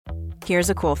Here's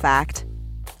a cool fact.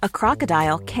 A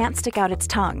crocodile can't stick out its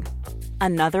tongue.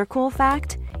 Another cool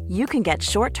fact, you can get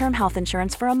short-term health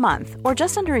insurance for a month or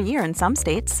just under a year in some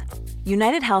states.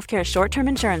 United Healthcare short-term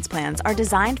insurance plans are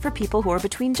designed for people who are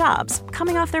between jobs,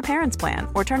 coming off their parents' plan,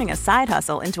 or turning a side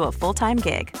hustle into a full-time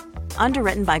gig.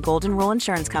 Underwritten by Golden Rule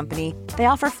Insurance Company, they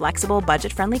offer flexible,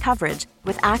 budget-friendly coverage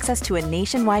with access to a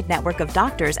nationwide network of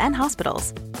doctors and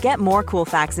hospitals. Get more cool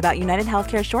facts about United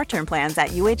Healthcare short-term plans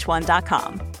at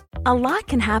uh1.com. A lot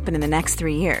can happen in the next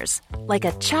 3 years. Like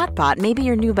a chatbot may be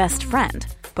your new best friend.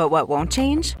 But what won't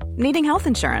change? Needing health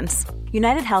insurance.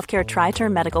 United Healthcare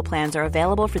Tri-Term Medical Plans are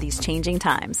available for these changing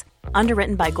times.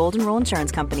 Underwritten by Golden Rule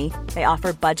Insurance Company, they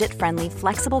offer budget-friendly,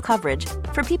 flexible coverage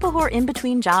for people who are in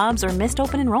between jobs or missed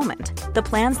open enrollment. The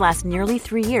plans last nearly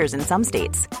 3 years in some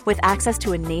states, with access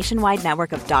to a nationwide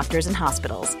network of doctors and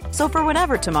hospitals. So for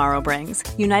whatever tomorrow brings,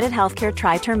 United Healthcare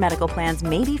Tri-Term Medical Plans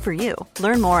may be for you.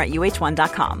 Learn more at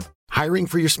uh1.com. Hiring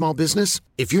for your small business?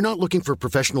 If you're not looking for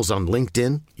professionals on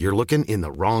LinkedIn, you're looking in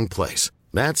the wrong place.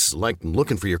 That's like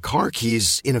looking for your car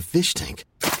keys in a fish tank.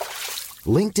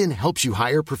 LinkedIn helps you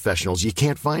hire professionals you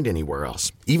can't find anywhere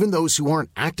else, even those who aren't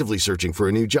actively searching for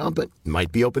a new job but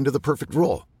might be open to the perfect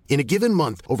role. In a given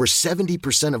month, over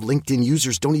 70% of LinkedIn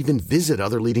users don't even visit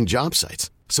other leading job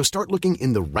sites. So start looking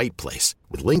in the right place.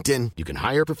 With LinkedIn, you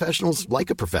can hire professionals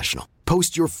like a professional.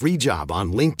 Post your free job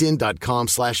on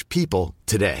linkedin.com/people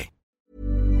today.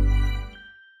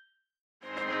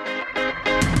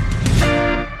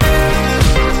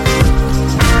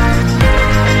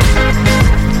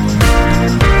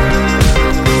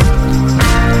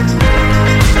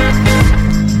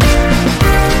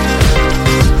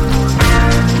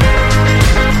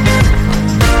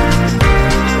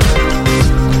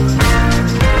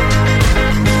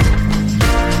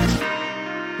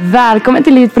 Välkommen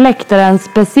till Livet på läktaren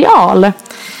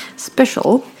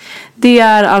special. Det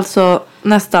är alltså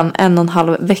nästan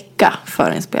 1,5 vecka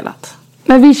förinspelat.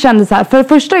 Men vi kände så här, för det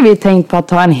första har vi tänkt på att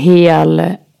ta en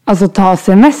hel, alltså ta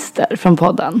semester från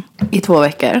podden. I 2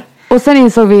 veckor. Och sen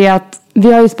insåg vi att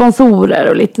vi har ju sponsorer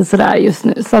och lite sådär just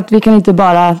nu. Så att vi kan inte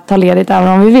bara ta ledigt även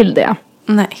om vi vill det.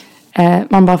 Nej.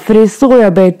 Man bara, för det är så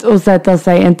jobbigt att sätta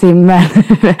sig en timme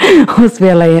och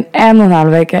spela in 1,5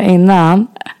 vecka innan.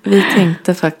 Vi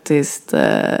tänkte faktiskt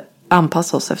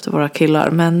anpassa oss efter våra killar.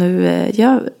 Men nu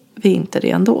gör vi inte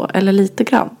det ändå. Eller lite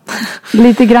grann.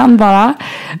 Lite grann bara.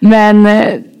 Men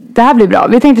det här blir bra.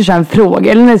 Vi tänkte köra en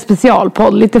fråga, eller en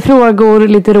specialpodd. Lite frågor,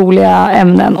 lite roliga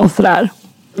ämnen och sådär.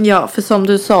 Ja, för som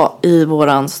du sa i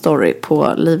våran story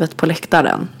på Livet på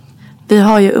läktaren. Vi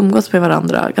har ju umgåtts med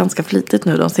varandra ganska flitigt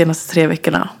nu de senaste 3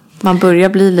 veckorna. Man börjar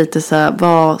bli lite så här,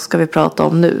 vad ska vi prata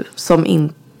om nu? Som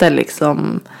inte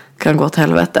liksom kan gå till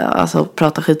helvete. Alltså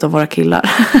prata skit om våra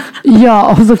killar.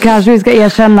 Ja, och så kanske vi ska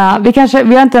erkänna. Vi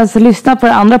har inte ens lyssnat på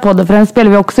den andra podden, för den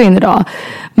spelar vi också in idag.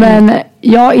 Men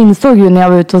jag insåg ju när jag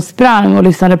var ute och sprang och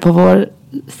lyssnade på vår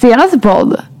senaste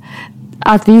podd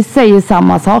att vi säger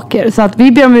samma saker. Så att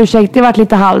vi ber om ursäkt, det har varit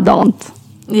lite halvdant.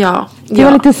 Ja. Det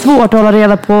var lite svårt att hålla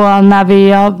reda på när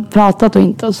vi har pratat och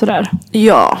inte och sådär.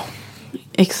 Ja,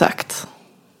 exakt.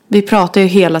 Vi pratar ju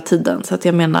hela tiden, så att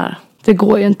jag menar... Det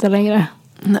går ju inte längre.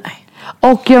 Nej.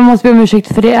 Och jag måste be om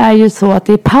ursäkt, för det är ju så att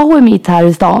det är power meet här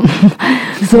i stan.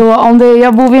 Så om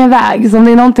jag bor vid en väg, så om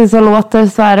det är någonting som låter,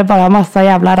 så är det bara massa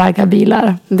jävla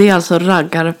raggarbilar. Det är alltså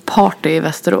raggarparty i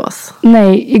Västerås.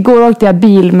 Nej, igår åkte jag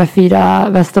bil med 4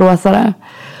 västeråsare.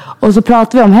 Och så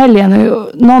pratade vi om helgen och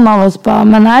någon av oss bara,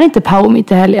 men är det inte power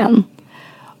meet i helgen?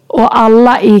 Och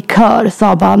alla i kör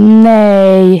sa bara,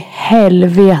 nej,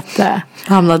 helvete.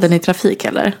 Hamnade ni i trafik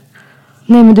eller?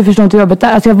 Nej, men du förstår inte jobbet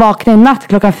där. Alltså jag vaknade i natt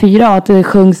klockan 4 och att det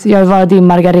sjungs Jag vill vara din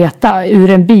Margareta ur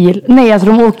en bil. Nej, alltså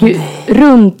de åker ju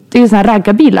runt. Det är ju såna här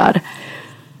raggarbilar.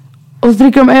 Och så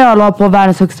dricker de öl och har på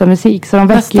världens högsta musik. Så de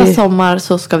nästa sommar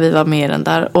så ska vi vara med i den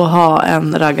där och ha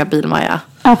en raggarbil, Maja.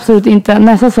 Absolut inte.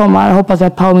 Nästa sommar hoppas jag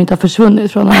att Power inte har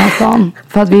försvunnit från den här stan.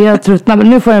 För att vi har tröttnat. Men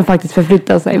nu får den faktiskt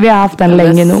förflytta sig. Vi har haft den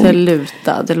länge nog.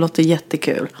 Sluta, det låter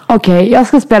jättekul. Okej, jag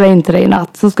ska spela in till dig i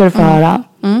natt. Så ska du få höra.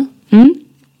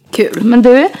 Kul. Men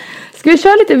du, ska vi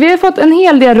köra lite? Vi har fått en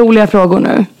hel del roliga frågor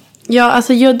nu. Ja,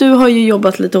 alltså du har ju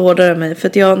jobbat lite hårdare än mig. För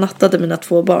att jag nattade mina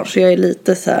 2 barn. Så jag är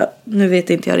lite så här, nu vet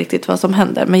inte jag riktigt vad som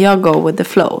händer. Men jag go with the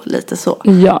flow, lite så.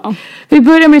 Ja, vi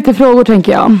börjar med lite frågor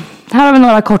tänker jag. Här har vi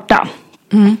några korta.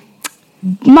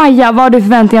 Maja, vad har du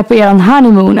förväntningar på eran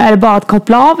honeymoon? Är det bara att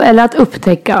koppla av eller att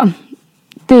upptäcka?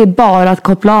 Det är bara att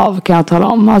koppla av, kan jag tala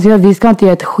om. Alltså vi ska inte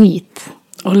göra ett skit.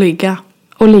 Och ligga.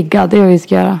 Och ligga, det är vad vi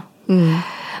ska göra.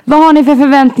 Vad har ni för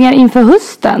förväntningar inför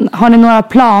hösten? Har ni några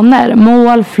planer,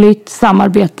 mål, flytt,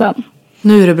 samarbeten?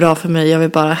 Nu är det bra för mig. Jag vill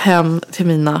bara hem till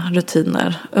mina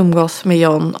rutiner. Umgås med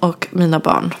John och mina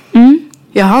barn.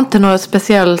 Jag har inte något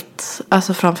speciellt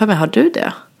framför mig. Har du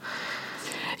det?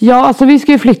 Ja, alltså vi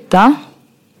ska ju flytta.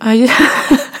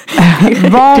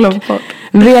 Vart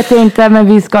vet jag inte, men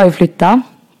vi ska ju flytta.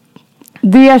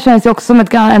 Det känns ju också som ett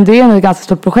ganska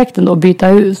stort projekt ändå, att byta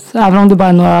hus. Även om det bara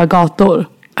är några gator.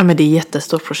 Ja, men det är ett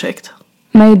jättestort projekt.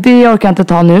 Men det orkar jag inte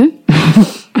ta nu.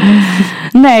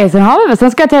 Nej,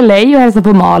 sen ska jag till LA och hälsa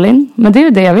på Malin. Men det är ju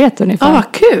det jag vet ungefär. Ja,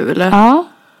 vad kul. Ja,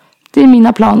 det är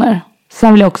mina planer.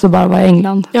 Sen vill jag också bara vara i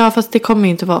England. Ja, fast det kommer ju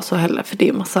inte vara så heller. För det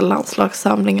är massa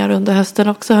landslagssamlingar under hösten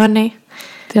också, hörni.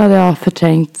 Det hade jag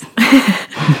förträngt.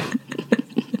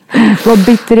 Vad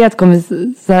bitterhet kommer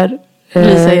så här,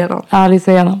 lysa igenom. Ja,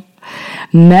 lysa igenom.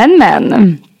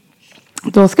 Men.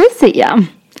 Då ska vi se.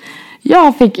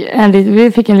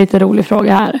 Vi fick en lite rolig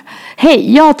fråga här.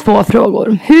 Hej, jag har 2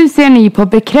 frågor. Hur ser ni på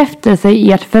bekräftelse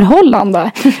i ert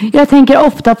förhållande? Jag tänker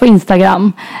ofta på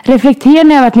Instagram. Reflekterar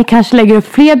ni över att ni kanske lägger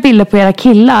upp fler bilder på era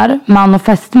killar, man och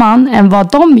fästman, än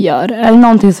vad de gör? Är det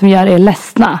någonting som gör er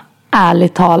ledsna?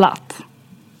 Ärligt talat.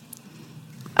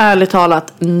 Ärligt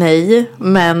talat, nej.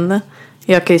 Men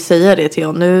jag kan ju säga det till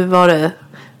John. Nu var det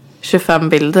 25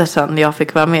 bilder sedan jag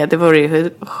fick vara med. Det vore ju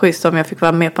schysst om jag fick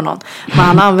vara med på någon. Men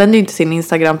han använder ju inte sin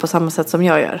Instagram på samma sätt som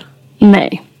jag gör.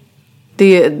 Nej.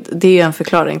 Det är ju en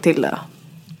förklaring till det.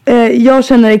 Jag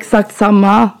känner exakt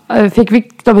samma. Fick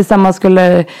Victor bestämma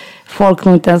skulle folk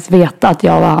nog inte ens veta att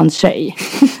jag var hans tjej.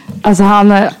 Alltså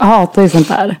han hatar ju sånt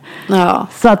där. Ja.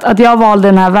 Så att jag valde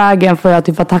den här vägen för att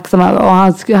typ vara tacksam över.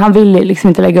 Och han vill liksom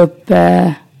inte lägga upp...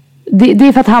 Det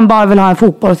är för att han bara vill ha en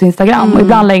fotbolls-Instagram. Och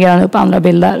ibland lägger han upp andra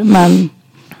bilder. Men...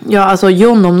 Ja, alltså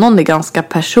John om någon är ganska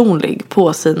personlig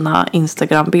på sina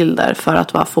Instagram-bilder för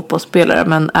att vara fotbollsspelare.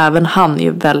 Men även han är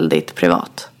ju väldigt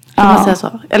privat. Kan man säga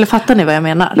så? Eller fattar ni vad jag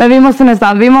menar? Men vi måste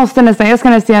nästan. Jag ska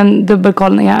nästan göra en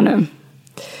dubbelkollning här nu.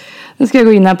 Nu ska jag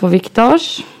gå in här på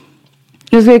Viktors.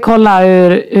 Nu ska vi kolla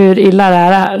hur illa det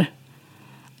här är.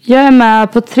 Jag är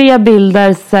med på 3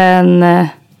 bilder sedan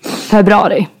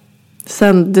februari.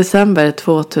 Sen december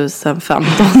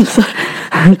 2015.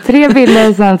 3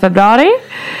 bilder sedan februari.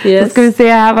 Yes. Då ska vi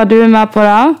se här vad du är med på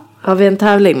då. Har vi en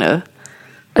tävling nu?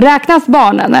 Räknas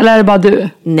barnen eller är det bara du?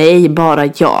 Nej, bara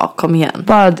jag. Kom igen.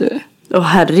 Bara du. Åh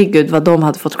herregud vad de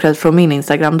hade fått cred från min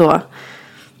Instagram då.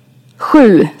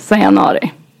 7 sedan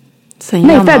januari.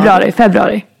 Nej,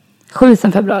 februari. 7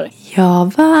 sedan februari.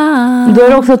 Jag vann. Då är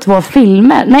det också 2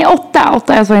 filmer. Nej, 8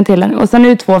 jag såg en till nu. Och sen är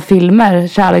det 2 filmer.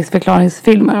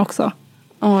 Kärleksförklaringsfilmer också.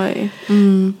 Oj.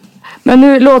 Men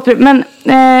nu låter det... Men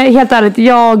helt ärligt,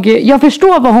 jag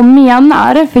förstår vad hon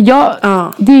menar. För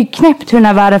det är ju knäppt hur den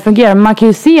här världen fungerar. Man kan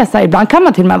ju se så här, ibland kan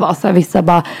man till och med vara så här, vissa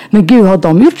bara, men gud, har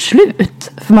de gjort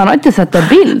slut? För man har inte sett en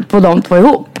bild på de 2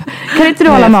 ihop. Kan inte du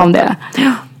hålla med om det?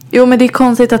 Ja. Jo, men det är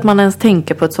konstigt att man ens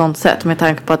tänker på ett sånt sätt. Med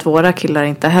tanke på att våra killar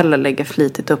inte heller lägger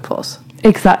flitigt upp på oss.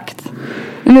 Exakt.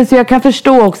 Men så jag kan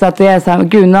förstå också att det är så här,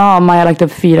 gud, nu har man lagt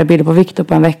upp 4 bilder på Victor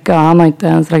på en vecka. Och han har inte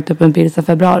ens lagt upp en bild sedan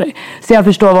februari. Så jag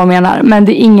förstår vad man menar. Men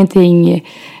det är ingenting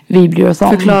vi bryr oss om.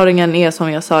 Förklaringen är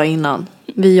som jag sa innan.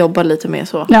 Vi jobbar lite mer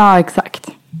så. Ja, exakt.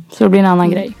 Så det blir en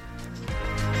annan grej.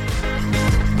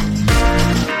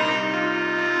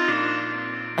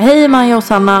 Hej Maja och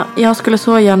Sanna. Jag skulle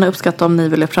så gärna uppskatta om ni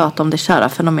ville prata om det kära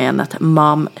fenomenet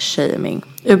mom-shaming.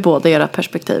 Ur båda era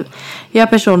perspektiv. Jag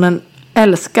personen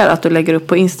älskar att du lägger upp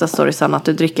på Instastoriesen att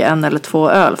du dricker 1 eller 2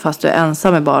 öl fast du är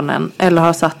ensam med barnen. Eller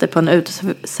har satt dig på en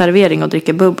uteservering och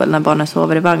dricker bubbel när barnen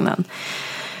sover i vagnen.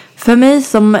 För mig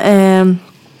som är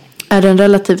en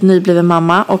relativt nybliven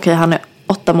mamma, okej, han är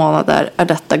 8 månader, är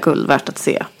detta guld värt att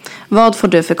se. Vad får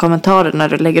du för kommentarer när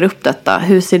du lägger upp detta?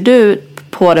 Hur ser du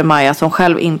på det, Maja, som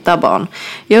själv inte har barn?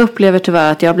 Jag upplever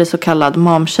tyvärr att jag blir så kallad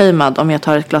mom-shamed om jag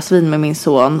tar ett glas vin med min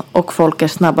son och folk är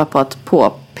snabba på att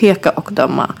påpeka och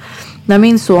döma. När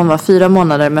min son var 4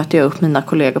 månader mötte jag upp mina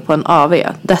kollegor på en AV.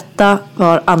 Detta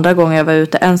var andra gången jag var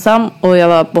ute ensam och jag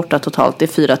var borta totalt i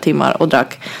 4 timmar och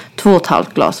drack 2,5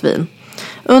 glas vin.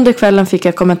 Under kvällen fick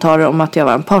jag kommentarer om att jag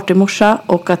var en partymorsa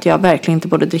och att jag verkligen inte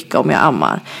borde dricka om jag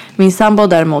ammar. Min sambo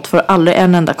däremot får aldrig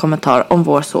en enda kommentar om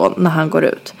vår son när han går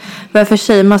ut. Varför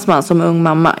shamas man som ung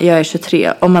mamma, jag är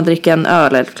 23, om man dricker en öl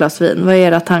eller ett glas vin? Vad är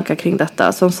era tankar kring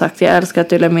detta? Som sagt, jag älskar att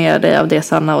dela med dig av det,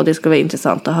 Sanna, och det ska vara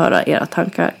intressant att höra era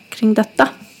tankar kring detta.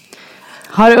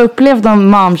 Har du upplevt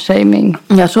någon mom-shaming?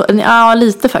 Ja,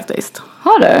 lite faktiskt.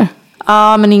 Har du?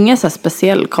 Ja, men ingen så här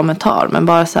speciell kommentar. Men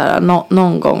bara så här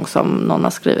någon gång som någon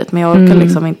har skrivit. Men jag orkar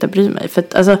liksom inte bry mig. För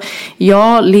att, alltså,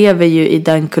 jag lever ju i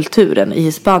den kulturen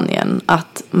i Spanien.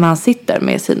 Att man sitter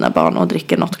med sina barn och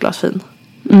dricker något glas vin.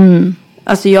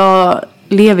 Alltså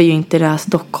lever ju inte i det här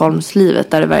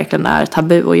Stockholmslivet där det verkligen är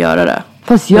tabu att göra det.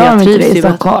 Fast gör de inte det i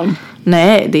Stockholm?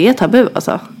 Nej, det är tabu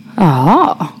alltså.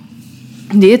 Jaha.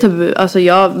 Det är tabu. Alltså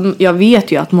jag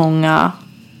vet ju att många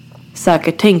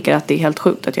säkert tänker att det är helt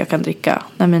sjukt att jag kan dricka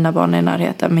när mina barn är i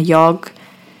närheten. Men jag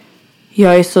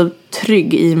är så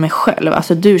trygg i mig själv.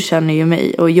 Alltså du känner ju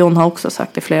mig. Och John har också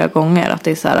sagt det flera gånger. Att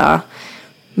det är så här.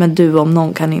 Men du om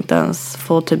någon kan inte ens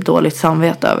få typ dåligt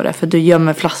samvete över det. För du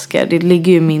gömmer flaskor. Det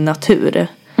ligger ju i min natur.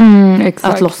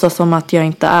 Exakt. Att låtsas som att jag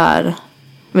inte är.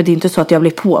 Men det är inte så att jag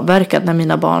blir påverkad när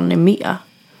mina barn är med.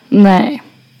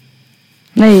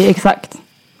 Nej, exakt.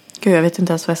 Gud, jag vet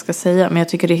inte ens vad jag ska säga. Men jag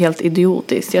tycker det är helt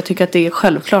idiotiskt. Jag tycker att det är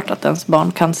självklart att ens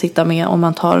barn kan sitta med om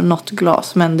man tar något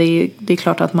glas. Men det är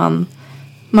klart att man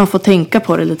får tänka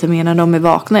på det lite mer när de är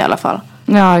vakna i alla fall.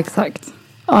 Ja, exakt.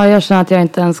 Ja, jag känner att jag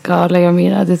inte ens ska lägga mig i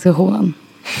den här diskussionen.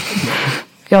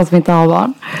 Jag som inte har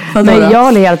barn. Men jag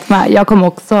håller helt med. Jag kommer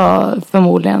också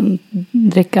förmodligen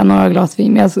dricka några glas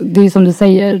vin. Men det är ju som du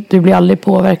säger, du blir aldrig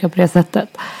påverkad på det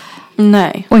sättet.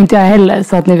 Nej. Och inte jag heller,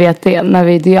 så att ni vet det. Det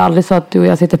är ju aldrig så att du och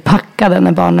jag sitter packade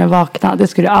när barnen är vakna. Det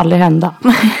skulle aldrig hända.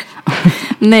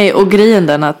 Nej, och grejen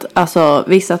den att alltså,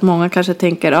 visst att många kanske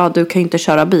tänker du kan ju inte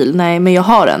köra bil. Nej, men jag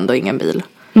har ändå ingen bil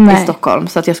i Stockholm.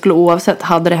 Så att jag skulle oavsett,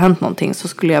 hade det hänt någonting så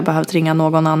skulle jag behövt ringa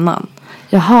någon annan.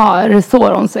 Jaha, är det så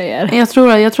de säger? Jag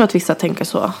tror att vissa tänker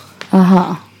så.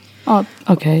 Aha. Ja,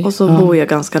 okej. Och så bor jag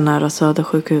ganska nära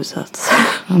Södersjukhuset.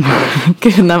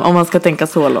 Gud, om man ska tänka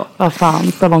så långt. Vad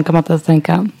fan, så långt kan man inte ens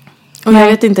tänka. Och jag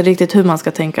vet inte riktigt hur man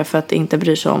ska tänka för att inte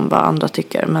bry sig om vad andra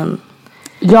tycker. Men...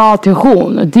 Ja, till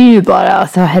hon. Det är ju bara,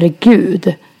 alltså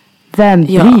herregud. Vem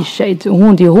bryr sig? Det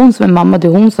är ju hon som är mamma, det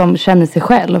är hon som känner sig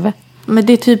själv. Men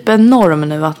det är typ en norm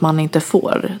nu att man inte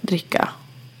får dricka.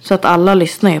 Så att alla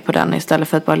lyssnar ju på den istället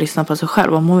för att bara lyssna på sig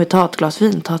själv. Om hon vill ta ett glas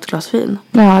vin, ta ett glas vin.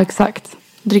 Ja, exakt.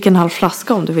 Drick en halv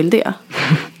flaska om du vill det.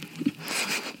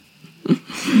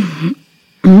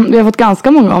 Vi har fått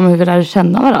ganska många om hur vi lär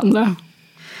känna varandra.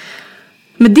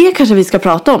 Men det kanske vi ska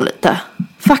prata om lite.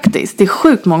 Faktiskt, det är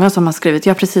sjukt många som har skrivit.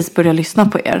 Jag har precis börjat lyssna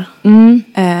på er.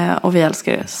 Och vi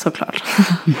älskar det såklart.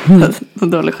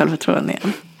 Dålig självförtroende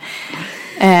igen.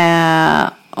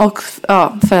 Och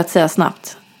ja, för att säga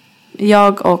snabbt.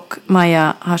 Jag och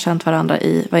Maja har känt varandra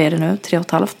i, vad är det nu,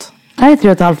 3,5? Nej,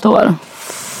 3,5 år.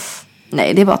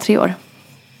 Nej, det är bara 3 år.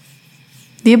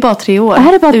 Det är bara 3 år. Det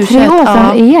här är bara 3 år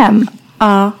sedan EM?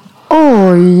 Ja.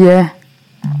 Oj.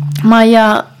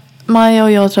 Maja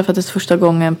och jag träffades första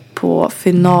gången på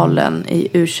finalen i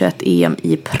U21-EM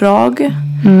i Prag.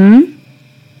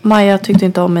 Maja tyckte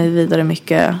inte om mig vidare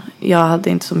mycket. Jag hade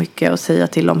inte så mycket att säga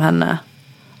till om henne.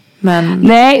 Men...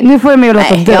 Nej, nu får jag mig att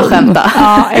låta dum. Jag skämtar.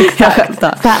 Ja, exakt. Jag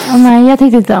skämtar. Nej, jag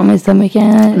tyckte inte om mig så mycket.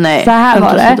 Nej, så här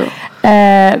var det.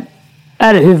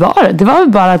 Hur var det? Det var väl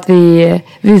bara att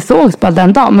vi sågs bara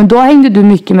den dagen. Men då hängde du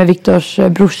mycket med Viktors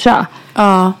brorsa.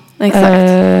 Ja,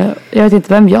 exakt. Jag vet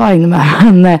inte vem jag hängde med.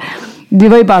 Men det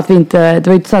var ju bara att det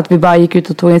var inte så att vi bara gick ut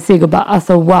och tog en cigg och bara,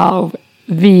 alltså wow,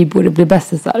 vi borde bli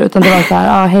bästisar. Utan det var så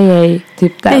här, hej,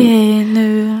 typ den. Hej,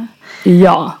 nu.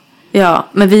 Ja. Ja,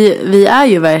 men vi är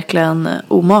ju verkligen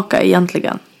omaka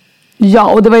egentligen.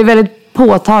 Ja, och det var ju väldigt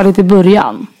påtagligt i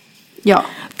början. Ja.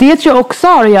 Det tror jag också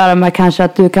har att göra med kanske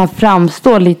att du kan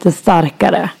framstå lite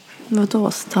starkare.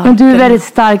 Vadå starkare? Men du är en väldigt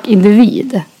stark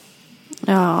individ.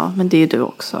 Ja, men det är du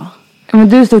också. Men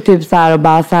du stod typ så här och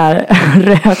bara så här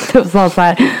rökte och sa så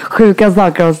här sjuka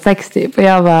saker om sex typ. Och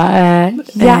jag bara,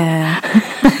 ja.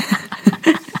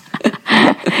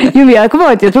 Jo, men jag kommer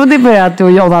ihåg att jag trodde i början att du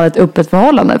och John hade ett öppet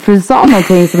förhållande. För du sa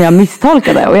någonting som jag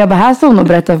misstolkade. Och jag bara, här stod hon och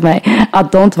berättade för mig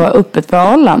att de inte var öppet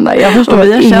förhållande. Jag förstår och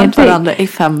vi har ingenting. känt varandra i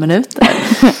 5 minuter.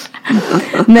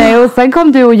 Nej, och sen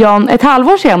kom du och John ett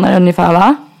halvår senare ungefär,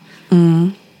 va?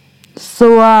 Så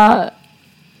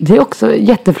det är också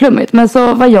jätteflummigt. Men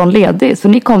så var John ledig, så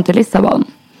ni kom till Lissabon.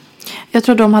 Jag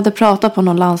tror de hade pratat på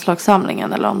någon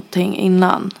landslagssamlingen eller någonting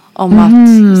innan. Om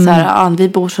att så här, vi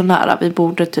bor så nära, vi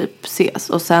borde typ ses.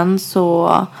 Och sen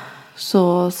så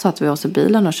satt vi oss i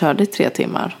bilen och körde i 3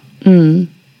 timmar.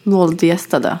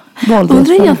 Våldgästade.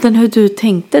 Undrar egentligen hur du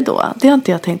tänkte då. Det har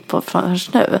inte jag tänkt på förrän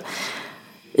nu.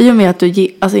 I och med att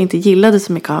du inte gillade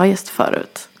så mycket att ha gäst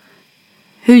förut.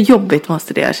 Hur jobbigt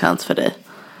måste det ha känts för dig?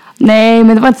 Nej,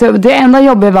 men det var inte så. Det enda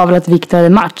jobbet var väl att Viktor hade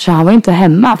match. Så han var inte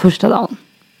hemma första dagen.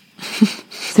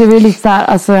 Så det var lite så här,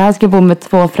 alltså här ska jag bo med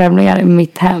 2 främlingar i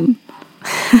mitt hem.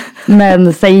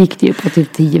 Men sen gick det ju på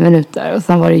typ 10 minuter. Och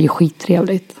sen var det ju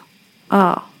skittrevligt.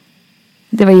 Ja.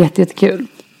 Det var jättekul.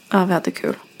 Ja, vi hade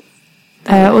kul.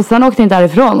 Och sen åkte jag inte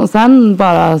därifrån. Och sen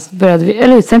bara började vi,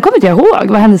 eller sen kommer inte jag ihåg.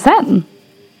 Vad hände sen?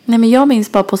 Nej, men jag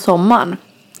minns bara på sommaren.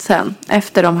 Sen,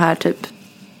 efter de här typ,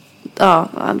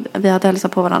 vi hade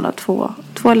hälsat på varandra två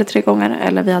eller 3 gånger.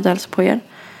 Eller vi hade hälsat på er.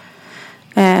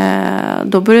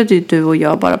 Då började ju du och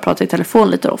jag bara prata i telefon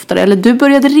lite oftare. Eller du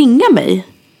började ringa mig.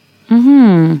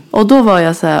 Mhm. Och då var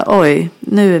jag så här, oj,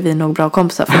 nu är vi nog bra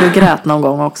kompisar. För du grät någon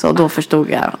gång också. Och då förstod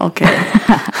jag, okej.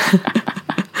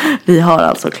 Vi har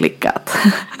alltså klickat.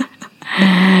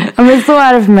 Ja, men så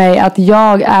är det för mig att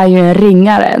jag är ju en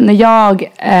ringare. När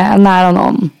jag är nära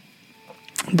någon,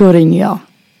 då ringer jag.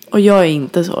 Och jag är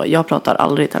inte så. Jag pratar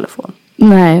aldrig i telefon.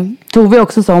 Nej, Tove är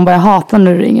också så. Hon bara, jag hatar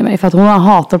när du ringer mig. För att hon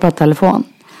hatar att prata telefon.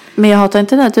 Men jag hatar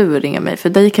inte när du ringer mig. För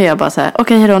dig kan jag bara säga,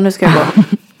 okej, hejdå, nu ska jag gå.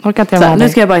 Orkar inte jag Så, vara nu där.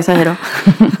 ska jag bara säga hejdå.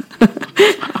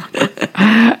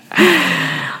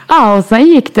 Ja, och sen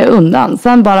gick det undan.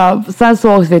 Sen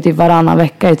sågs vi typ varannan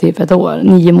vecka i typ ett år.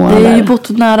 9 månader. Vi har ju bott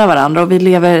nära varandra och vi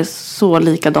lever så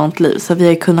likadant liv. Så vi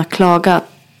har kunnat klaga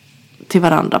till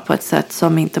varandra på ett sätt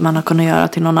som inte man har kunnat göra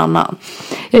till någon annan.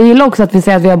 Jag gillar också att vi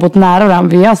säger att vi har bott nära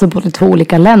varandra. Vi har alltså bott i 2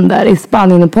 olika länder. I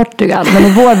Spanien och Portugal. Men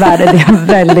i vår värld är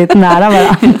det väldigt nära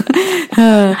varandra.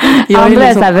 Andra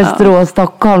är såhär Västerås,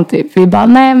 Stockholm typ. Vi bara,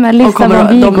 nej men Lissabon,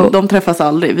 Vigo. De träffas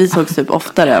aldrig. Vi sågs typ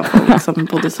oftare än folk som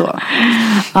bodde så.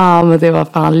 Ja, men det var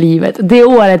fan livet. Det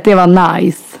året, det var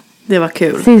nice. Det var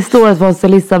kul. Sista året var oss i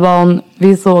Lissabon.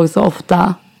 Vi såg så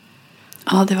ofta.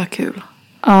 Ja, det var kul.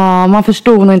 Ja, man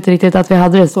förstod nog inte riktigt att vi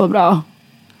hade det så bra.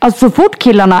 Alltså så fort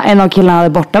en av killarna hade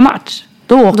bortamatch,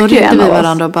 då åkte ju en ringde av vi oss.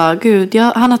 varandra och bara, gud,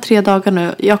 han har 3 dagar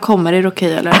nu. Jag kommer, är det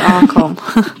okej eller? Ja, kom.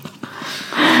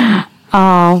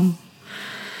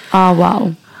 Ja,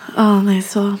 wow. Ja, nej,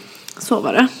 så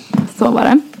var det. Så var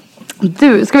det.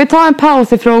 Du, ska vi ta en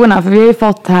paus i frågorna? För vi har ju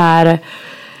fått här...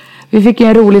 Vi fick ju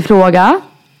en rolig fråga.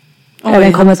 Eller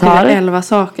en kommentar. 11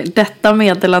 saker. Detta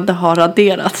meddelande har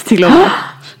raderats till och med.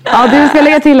 Ja, det vi ska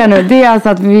lägga till här nu, det är alltså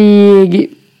att vi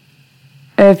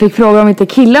fick fråga om inte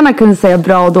killarna kunde säga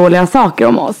bra och dåliga saker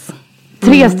om oss.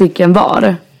 3 stycken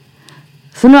var.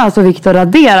 Så nu har alltså Victor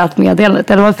raderat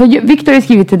meddelandet. Eller för Victor har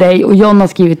skrivit till dig och John har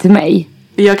skrivit till mig.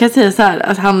 Jag kan säga så här,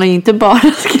 att han har inte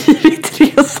bara skrivit 3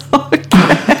 saker.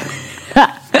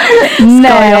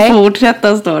 Ska jag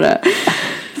fortsätta, står det.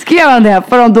 Skrev han det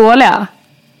på de dåliga?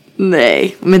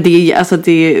 Nej, men det är alltså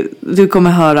du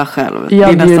kommer höra själv. Det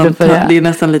är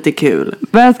nästan lite kul.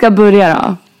 Vem ska börja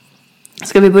då?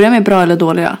 Ska vi börja med bra eller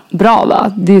dåliga? Bra,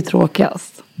 va? Det är ju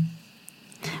tråkigast.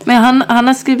 Men han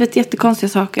har skrivit jättekonstiga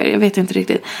saker. Jag vet inte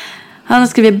riktigt. Han har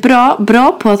skrivit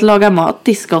bra på att laga mat,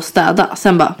 diska och städa.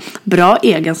 Sen bara, bra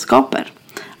egenskaper.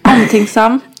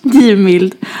 Omtänksam,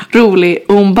 givmild, rolig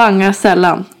och hon bangar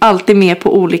sällan. Alltid med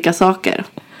på olika saker.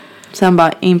 Sen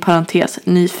bara, in parentes,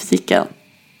 nyfiken.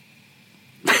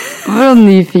 Vadå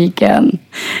nyfiken?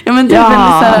 Ja, men du är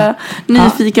väldigt såhär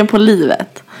nyfiken på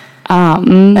livet.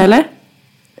 Eller?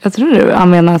 Jag tror du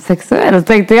menar sexuellt,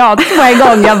 tänkte jag på en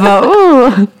gång. Jag bara,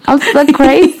 I'm so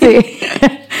crazy.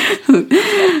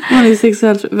 Man är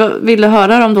sexuellt. Vill du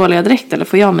höra de dåliga direkt eller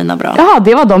får jag mina bra? Jaha,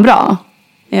 det var de bra.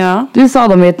 Ja. Du sa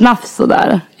dem i ett nafs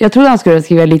sådär. Jag trodde han skulle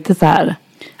skriva lite så här.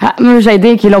 Men för sig, det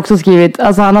är kille också skrivit.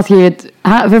 Alltså han har skrivit,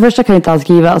 för det första kan inte han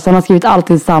skriva. Så han har skrivit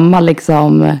alltid samma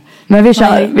liksom. Men vi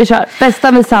kör.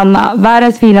 Bästa med Sanna,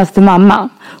 världens finaste mamma.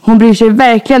 Hon bryr sig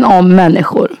verkligen om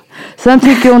människor. Sen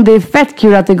tycker hon det är fett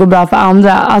kul att det går bra för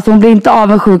andra. Alltså hon blir inte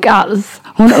avundsjuk alls.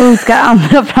 Hon önskar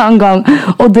andra framgång.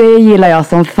 Och det gillar jag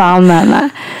som fan med henne.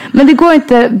 Men det går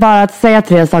inte bara att säga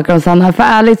 3 saker om Sanna. För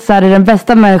ärligt så är det den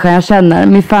bästa människan jag känner.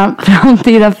 Min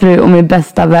framtida fru och min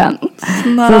bästa vän.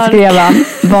 Så skrev han,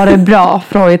 var det bra?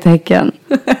 Frågetecken.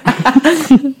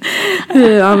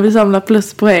 Han vill samla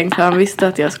pluspoäng. För han visste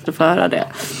att jag skulle få höra det.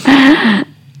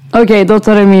 Okej, då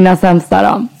tar du mina sämsta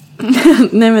då.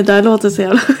 Nej, men det här låter så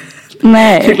jävla...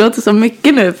 Nej. Det låter så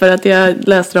mycket nu för att jag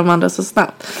läste de andra så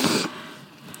snabbt.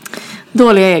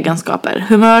 Dåliga egenskaper.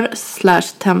 Humör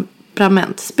 /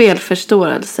 temperament.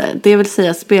 Spelförståelse. Det vill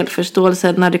säga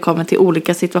spelförståelse när det kommer till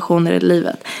olika situationer i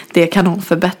livet. Det kan hon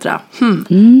förbättra.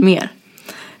 Mer.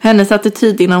 Hennes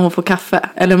attityd innan hon får kaffe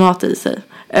eller mat i sig.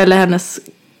 Eller hennes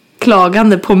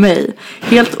klagande på mig.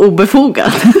 Helt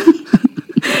obefogad.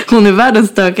 Hon är världens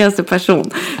stökigaste person.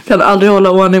 Kan aldrig hålla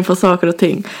ordning på saker och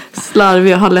ting.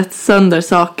 Slarvig och har lätt sönder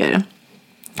saker.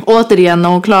 Återigen när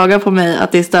hon klagar på mig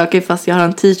att det är stökigt fast jag har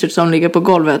en t-shirt som ligger på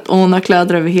golvet. Och hon har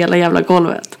kläder över hela jävla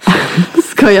golvet.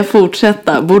 Ska jag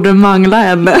fortsätta? Borde mangla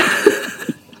henne.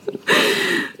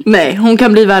 Nej, hon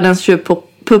kan bli världens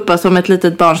tjuvpuppa som ett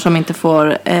litet barn som inte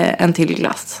får en till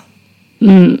glass.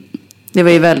 Det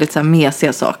var ju väldigt så här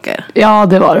mesiga saker. Ja,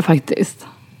 det var det faktiskt.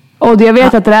 Och jag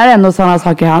vet att det är ändå sådana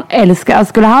saker han älskar.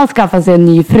 Skulle han skaffa sig en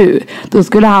ny fru, då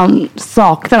skulle han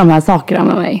sakna de här sakerna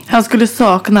med mig. Han skulle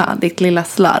sakna ditt lilla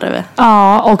slarv.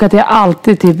 Ja, och att jag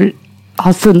alltid typ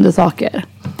har sönder saker.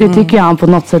 Det tycker han på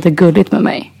något sätt är gulligt med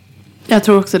mig. Jag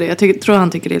tror också det. Jag tror han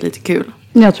tycker det är lite kul.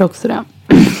 Jag tror också det.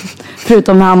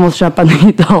 Förutom när han måste köpa en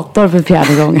ny dator för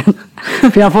 4:e gången.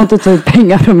 För jag får inte ta ut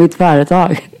pengar från mitt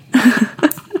företag.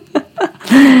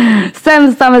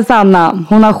 Sämsta med Sanna.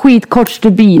 Hon har skitkort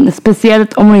stubin.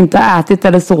 Speciellt om hon inte har ätit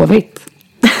eller sovit.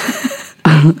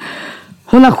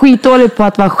 Hon har skitdåligt på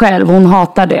att vara själv. Hon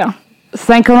hatar det.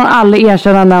 Sen kan hon aldrig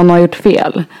erkänna när hon har gjort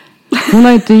fel. Hon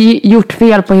har inte gjort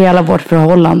fel på hela vårt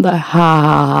förhållande.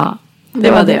 Ha.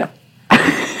 Det var det.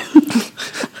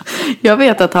 Jag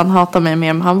vet att han hatar mig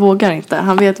mer, men han vågar inte.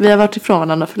 Han vet vi har varit ifrån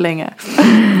varandra för länge.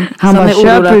 Han bara,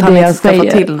 köper att han det inte ska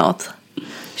jag få till något.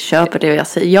 Köper det jag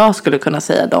säger. Jag skulle kunna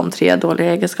säga de 3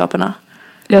 dåliga egenskaperna.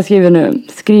 Jag skriver nu.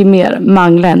 Skriv mer.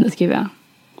 Manglen skriver jag.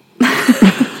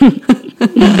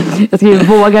 Jag skriver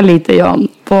våga lite, John.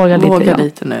 Våga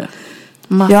lite nu.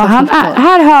 Ja,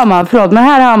 här hör man, förlåt, men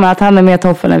här hör man att han är mer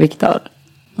toffel än Viktor.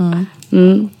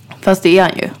 Fast det är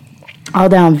han ju. Ja,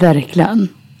 det är han verkligen.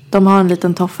 De har en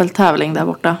liten toffeltävling där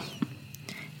borta.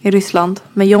 I Ryssland.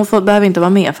 Men John behöver inte vara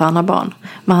med för han har barn.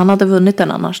 Men han hade vunnit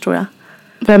den annars, tror jag.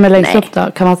 Vem är längst upp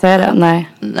då? Kan man säga det?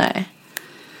 Nej.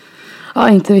 Ja,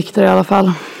 inte Viktor i alla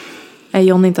fall. Nej,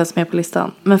 John är inte ens med på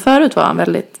listan. Men förut var han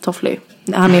väldigt tofflig.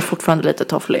 Han är fortfarande lite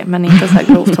tofflig. Men inte så här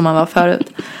grovt som han var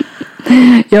förut.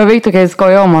 Jag och Viktor kan ju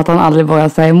skoja om att han aldrig vågar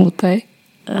säga emot dig.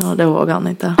 Ja, det vågar han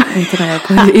inte.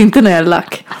 Inte när jag är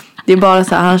lack. Det är bara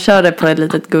så här, han kör det på ett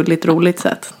litet gulligt, roligt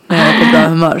sätt. När jag är på bra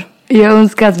humör. Jag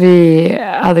önskar att vi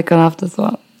hade kunnat haft det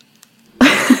så.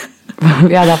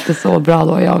 Vi hade haft det så bra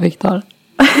då, jag och Viktor.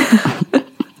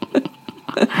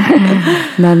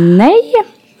 Men nej.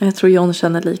 Jag tror John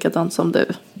känner likadant som du.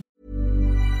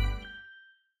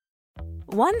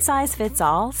 One size fits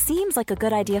all seems like a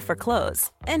good idea for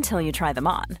clothes until you try them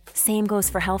on. Same goes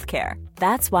for healthcare.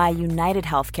 That's why United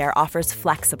Healthcare offers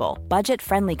flexible,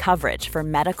 budget-friendly coverage for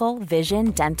medical,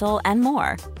 vision, dental, and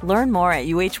more. Learn more at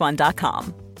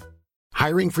uh1.com.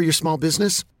 Hiring for your small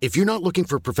business? If you're not looking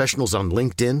for professionals on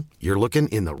LinkedIn, you're looking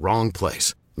in the wrong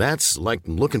place. That's like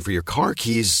looking for your car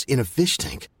keys in a fish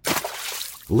tank.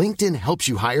 LinkedIn helps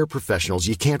you hire professionals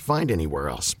you can't find anywhere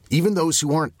else, even those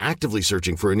who aren't actively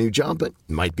searching for a new job but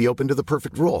might be open to the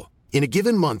perfect role. In a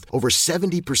given month, over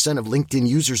 70% of LinkedIn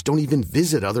users don't even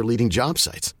visit other leading job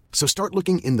sites. So start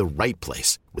looking in the right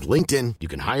place. With LinkedIn, you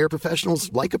can hire professionals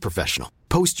like a professional.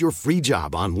 Post your free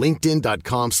job on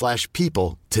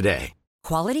linkedin.com/people today.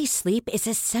 Quality sleep is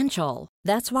essential.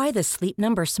 That's why the Sleep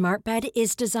Number Smart Bed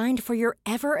is designed for your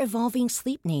ever-evolving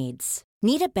sleep needs.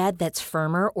 Need a bed that's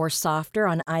firmer or softer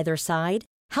on either side?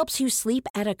 Helps you sleep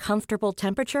at a comfortable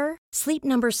temperature? Sleep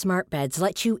Number Smart Beds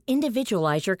let you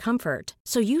individualize your comfort,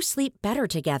 so you sleep better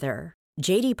together.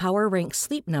 J.D. Power ranks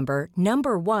Sleep Number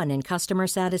 #1 in customer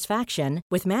satisfaction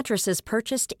with mattresses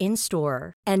purchased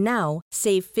in-store. And now,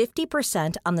 save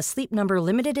 50% on the Sleep Number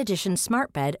Limited Edition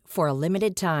Smart Bed for a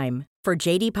limited time. For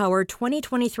J.D. Power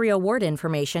 2023 award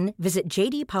information, visit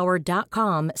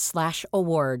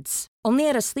jdpower.com/awards. Only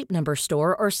at a Sleep Number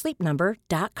store or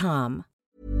sleepnumber.com.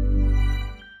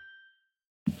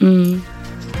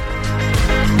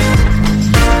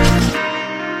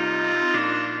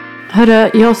 Hörru,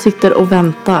 jag sitter och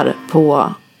väntar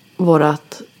på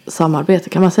vårat samarbete,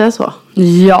 kan man säga så?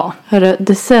 Ja. Hörru,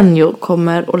 Desenio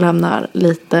kommer och lämnar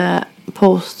lite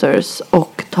posters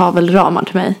och tavelramar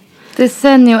till mig.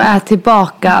 Desenio är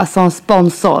tillbaka som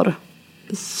sponsor.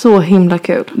 Så himla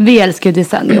kul. Vi älskar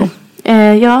Desenio.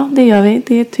 Ja, det gör vi.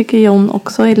 Det tycker John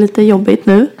också är lite jobbigt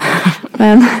nu.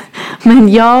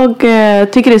 men jag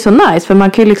tycker det är så nice. För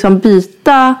man kan ju liksom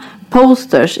byta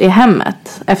posters i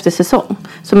hemmet efter säsong.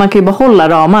 Så man kan ju behålla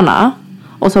ramarna.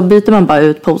 Och så byter man bara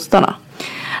ut postarna.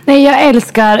 Nej, jag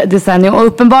älskar Desenio. Och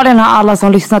uppenbarligen har alla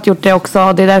som lyssnat gjort det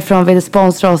också. Det är därför de vill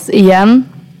sponsra oss igen.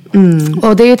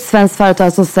 Och det är ett svenskt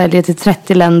företag som säljer till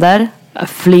 30 länder.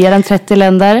 Fler än 30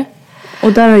 länder.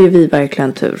 Och där har ju vi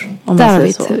verkligen tur. Om där man har säger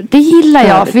vi så. tur. Det gillar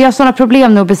jag. För vi har sådana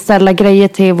problem nu att beställa grejer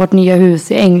till vårt nya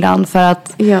hus i England. För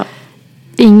att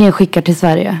ingen skickar till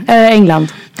Sverige. England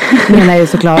menar jag ju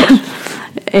såklart.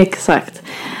 Exakt.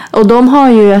 Och de har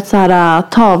ju ett så här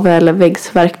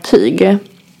tavelväggsverktyg.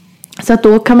 Så att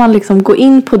då kan man liksom gå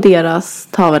in på deras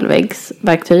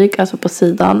tavelväggsverktyg. Alltså på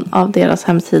sidan av deras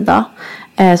hemsida.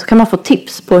 Så kan man få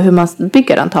tips på hur man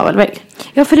bygger en tavelvägg.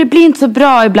 Ja, för det blir inte så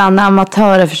bra ibland när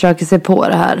amatörer försöker sig på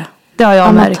det här. Det har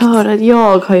jag märkt.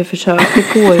 Jag har ju försökt.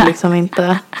 Det går ju liksom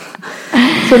inte.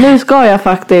 Så nu ska jag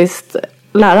faktiskt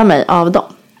lära mig av dem.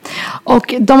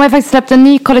 Och de har faktiskt släppt en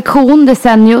ny kollektion,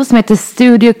 Desenio, som heter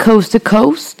Studio Coast to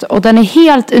Coast. Och den är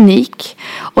helt unik.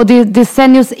 Och det är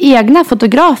Desenios egna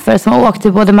fotografer som har åkt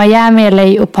till både Miami,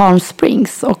 LA och Palm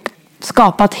Springs. Och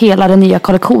skapat hela den nya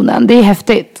kollektionen. Det är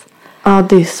häftigt. Ja,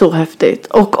 det är så häftigt.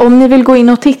 Och om ni vill gå in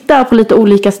och titta på lite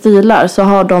olika stilar så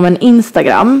har de en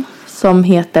Instagram som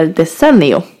heter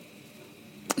Decennio.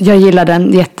 Jag gillar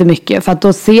den jättemycket för att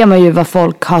då ser man ju vad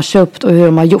folk har köpt och hur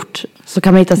de har gjort. Så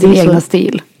kan man hitta sin egna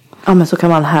stil. Ja, men så kan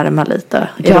man härma lite.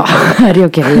 Ja, är det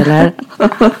okej eller?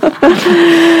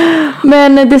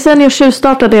 Men Decennio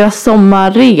tjuvstartade deras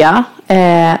sommarrea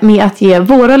med att ge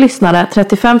våra lyssnare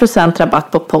 35%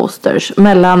 rabatt på posters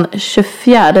mellan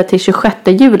 24 till 26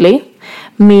 juli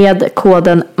med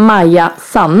koden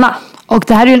MAJASANNA. Och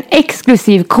det här är ju en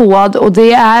exklusiv kod och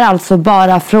det är alltså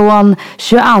bara från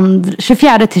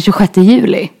 24 till 26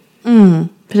 juli.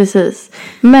 Precis.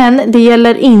 Men det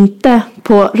gäller inte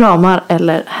på ramar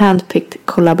eller handpicked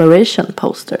collaboration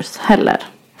posters heller.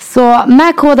 Så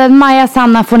med koden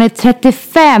MAJASANNA får ni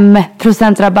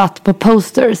 35% rabatt på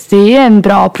posters. Det är en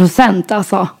bra procent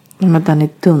alltså. Men den är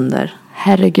dunder.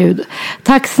 Herregud.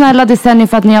 Tack snälla Decennio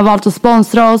för att ni har valt att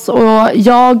sponsra oss. Och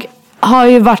jag har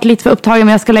ju varit lite för upptagen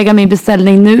men jag ska lägga min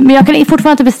beställning nu. Men jag kan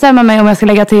fortfarande inte bestämma mig om jag ska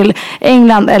lägga till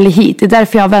England eller hit. Det är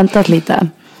därför jag har väntat lite.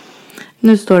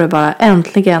 Nu står det bara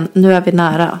äntligen, nu är vi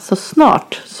nära. Så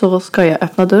snart så ska jag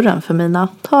öppna dörren för mina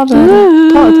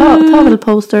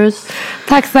tavelposters.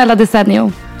 Tack snälla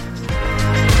Decennio.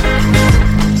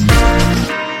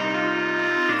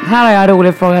 Här har jag en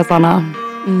rolig fråga, Sanna.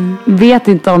 Vet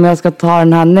inte om jag ska ta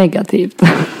den här negativt.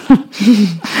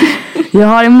 Jag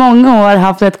har i många år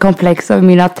haft ett komplex av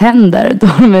mina tänder då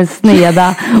de är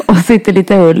sneda och sitter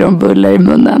lite huller och buller i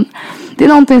munnen. Det är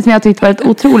någonting som jag tyckt varit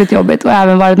otroligt jobbigt och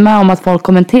även varit med om att folk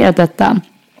kommenterat detta.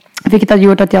 Vilket har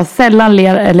gjort att jag sällan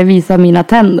ler eller visar mina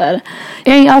tänder.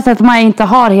 Jag har sett att Maja inte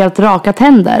har helt raka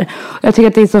tänder. Jag tycker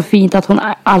att det är så fint att hon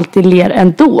alltid ler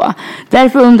ändå.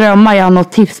 Därför undrar jag om Maja har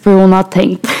något tips på hur hon har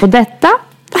tänkt på detta.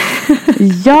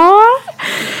 Ja,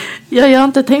 jag har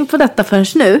inte tänkt på detta förrän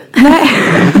nu. Nej.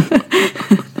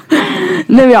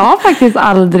 Nej, jag har faktiskt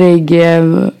aldrig...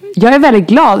 Jag är väldigt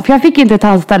glad. För jag fick inte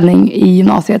tandställning i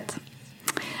gymnasiet.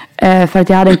 För att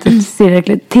jag hade inte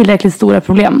tillräckligt stora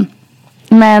problem.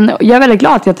 Men jag är väldigt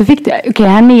glad att jag inte fick det. Okej,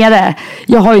 här nere.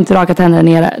 Jag har ju inte raka tänder här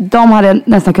nere. De hade jag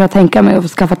nästan kunnat tänka mig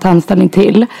att skaffa tandställning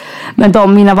till.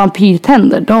 Men mina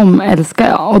vampyrtänder, de älskar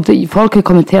jag. Och folk har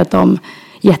kommenterat dem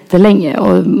jättelänge.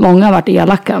 Och många har varit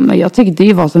elaka. Men jag tycker det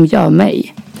är vad som gör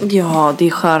mig. Ja, det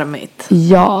är charmigt.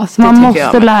 Ja, så man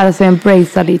måste lära sig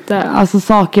embracea lite. Alltså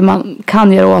saker man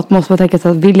kan göra åt måste man tänka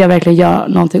sig att vill jag verkligen göra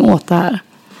någonting åt det här?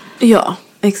 Ja,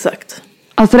 exakt.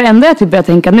 Alltså det enda jag typ börjar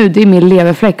tänka nu, det är min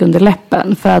leverfläck under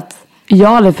läppen. För att jag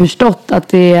har förstått att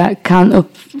det kan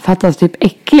uppfattas typ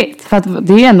äckligt. För att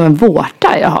det är ju ändå en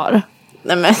vårta jag har.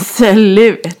 Nej men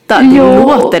sluta, det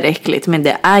låter äckligt men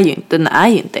den är ju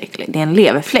inte äcklig. Det är en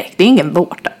leverfläck, det är ingen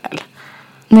vårta väl?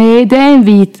 Nej, det är en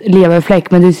vit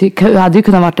leverfläck men det hade ju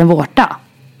kunnat varit en vårta.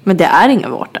 Men det är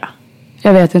ingen vårta.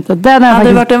 Jag vet inte. Hade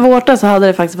det varit en vårta så hade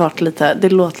det faktiskt varit lite, det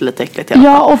låter lite äckligt i alla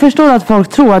fall. Ja, och förstår att folk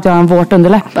tror att jag har en vårta under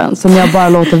läppen som jag bara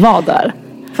låter vara där.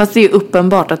 Fast det är ju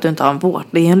uppenbart att du inte har en vårta.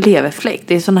 Det är en leverfläck.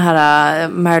 Det är såna här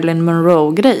Marilyn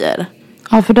Monroe-grejer.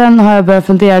 Ja, för den har jag börjat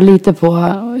fundera lite på.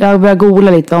 Jag har börjat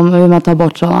googla lite om hur man tar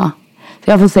bort sådana.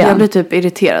 Så jag får se. Jag blir typ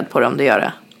irriterad på det om du gör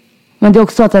det. Men det är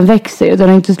också att den växer. Den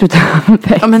har inte slutat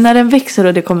växa. Ja, men när den växer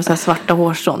och det kommer så här svarta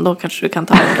hårstrån, då kanske du kan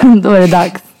ta bort det. Då är det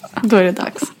dags. Då är det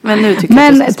dags. Men nu tycker jag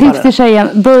att du ska spara. Men tips till tjejen.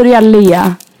 Börja le.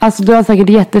 Alltså du har säkert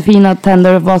jättefina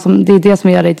tänder. Det är det som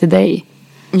gör dig till dig.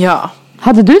 Ja.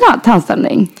 Hade du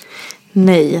tandställning?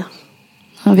 Nej.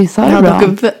 Ja, visst har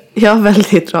det bra. Jag har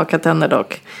väldigt raka tänder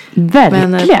dock.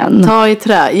 Verkligen. Men ta i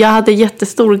trä. Jag hade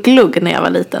jättestor glugg när jag var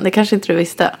liten. Det kanske inte du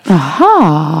visste.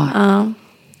 Aha. Ja.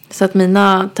 Så att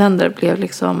mina tänder blev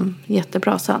liksom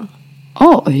jättebra sen.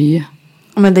 Oj.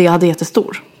 Men jag hade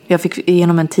jättestor. Jag fick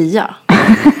igenom en 10.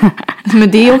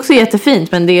 Men det är också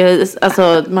jättefint. Men det är,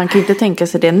 alltså, man kan inte tänka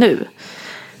sig det nu.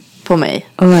 På mig.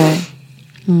 Nej.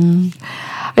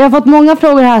 Jag har fått många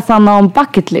frågor här, Sanna, om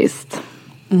bucket list.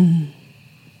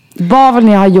 Vad vill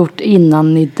ni ha gjort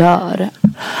innan ni dör?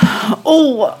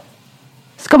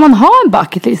 Ska man ha en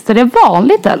bucket list? Är det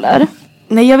vanligt eller?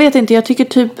 Nej, jag vet inte. Jag tycker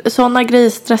typ sådana grejer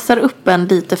stressar upp en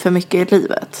lite för mycket i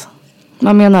livet.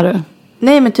 Vad menar du?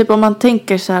 Nej, men typ om man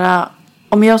tänker så här.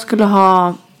 Om jag skulle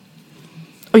ha...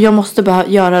 Och jag måste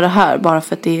göra det här bara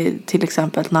för att det är till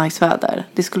exempel nice väder.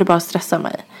 Det skulle bara stressa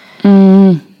mig.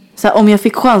 Så här, om jag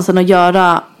fick chansen att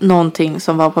göra någonting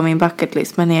som var på min bucket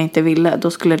list men jag inte ville,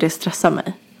 då skulle det stressa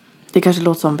mig. Det kanske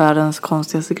låter som världens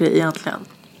konstigaste grej egentligen.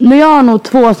 Men jag har nog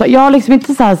två saker. Jag har liksom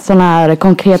inte såna här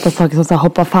konkreta saker som så här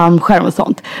hoppa fallskärm och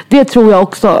sånt. Det tror jag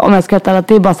också, om jag ska säga att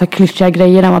det är bara så klyschiga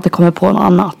grejer när man inte kommer på något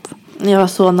annat. Jag var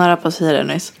så nära på att säga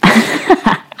det nyss.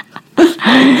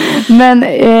 Men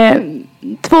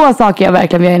 2 saker jag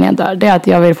verkligen vill göra innan jag dör. Det är att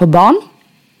jag vill få barn.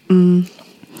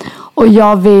 Och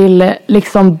jag vill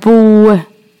liksom bo...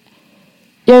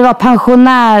 Jag vill vara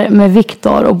pensionär med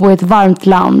Viktor och bo i ett varmt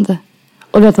land.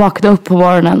 Och vet, vakna upp på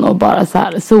morgonen och bara så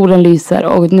här, solen lyser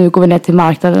och nu går vi ner till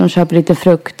marknaden och köper lite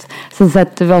frukt. Sen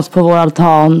sätter vi oss på vår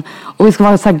altan och vi ska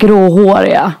vara så här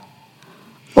gråhåriga.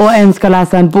 Och en ska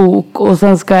läsa en bok och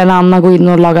sen ska en annan gå in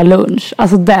och laga lunch.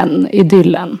 Alltså den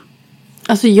idyllen.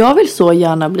 Alltså jag vill så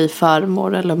gärna bli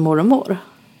farmor eller mormor.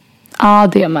 Ja,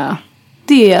 det med.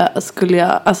 Det skulle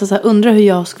jag, alltså så här, undra hur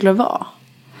jag skulle vara.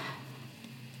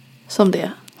 Som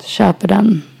det. Köper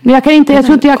den. Men jag tror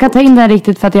inte jag kan ta in den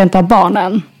riktigt för att jag inte har barn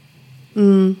än.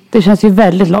 Det känns ju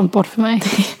väldigt långt bort för mig.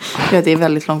 Ja, det är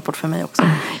väldigt långt bort för mig också.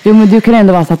 Jo, men du kan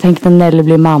ändå vara så här, tänk när Nelly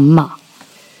blir mamma.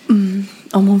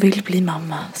 Om hon vill bli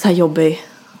mamma. Så här jobbig.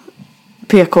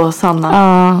 PK Sanna.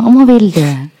 Ja, om hon vill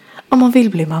det. Om hon vill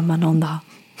bli mamma någon dag.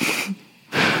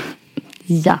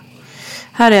 Ja.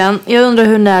 Här är en. Jag undrar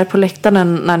hur ni är på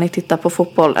läktaren när ni tittar på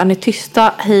fotboll. Är ni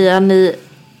tysta? Hejar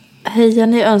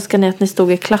ni? Önskar ni att ni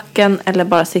stod i klacken? Eller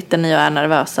bara sitter ni och är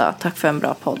nervösa? Tack för en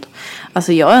bra podd.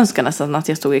 Alltså jag önskar nästan att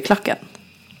jag stod i klacken.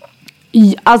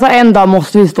 Alltså en dag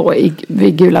måste vi stå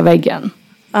vid gula väggen.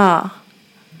 Ja.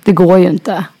 Det går ju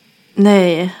inte.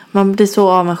 Nej, man blir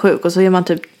så avundsjuk. Och så är man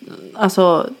typ,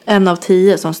 alltså 1 av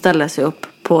 10 som ställer sig upp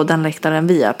på den läktaren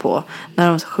vi är på. När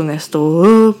de sjunger stå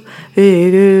upp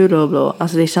i gul och blå.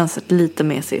 Alltså det känns lite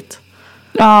mesigt.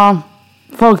 Ja,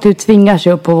 folk typ tvingar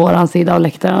sig upp på våran sida av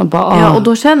läktaren och bara... Ja, och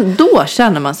då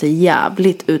känner man sig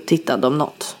jävligt uttittad om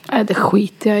något. Nej, det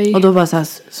skiter jag i. Och då bara så här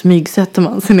smygsätter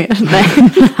man sig ner. Nej.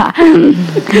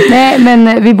 Nej,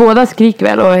 men vi båda skriker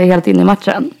väl och är helt inne i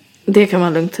matchen. Det kan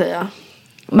man lugnt säga.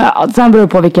 Men sen beror det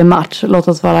på vilken match. Låt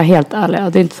oss vara helt ärliga.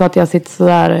 Det är inte så att jag sitter så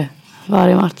där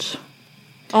varje match.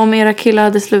 Om era killar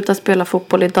hade slutat spela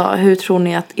fotboll idag, hur tror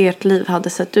ni att ert liv hade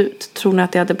sett ut? Tror ni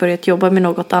att de hade börjat jobba med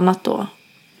något annat då?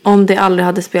 Om de aldrig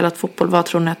hade spelat fotboll, vad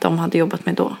tror ni att de hade jobbat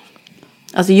med då?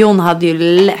 Alltså John hade ju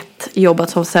lätt jobbat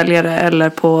som säljare eller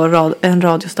på en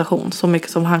radiostation. Så mycket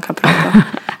som han kan prata.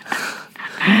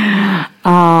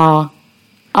 Ja,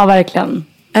 verkligen.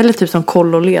 Eller typ som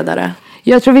kolloledare.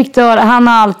 Jag tror Viktor, han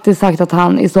har alltid sagt att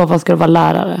han i så fall skulle vara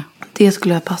lärare. Det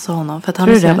skulle jag passa honom. För att han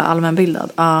tror är så jävla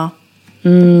allmänbildad. Ja.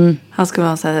 Han skulle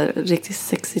vara en sån här riktigt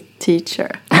sexy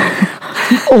teacher.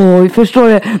 Oj, förstår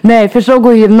du? Nej, förstår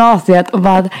gå i gymnasiet och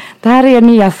bara, det här är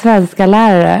nya svenska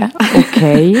lärare.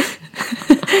 Okej.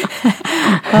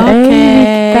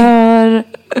 Viktor.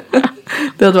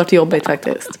 Det hade varit jobbigt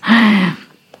faktiskt.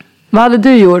 Vad hade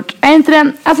du gjort? Är inte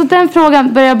den, alltså den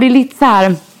frågan börjar bli lite så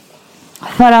här.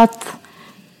 För att,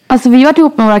 alltså vi har varit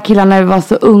ihop med våra killar när vi var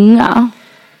så unga.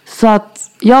 Så att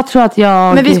jag tror att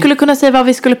jag... Men vi skulle kunna säga vad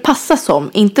vi skulle passa som.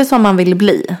 Inte som man vill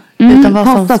bli. Utan vad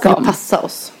som skulle passa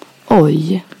oss.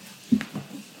 Oj.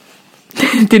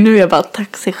 Det är nu jag bara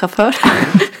taxichaufför.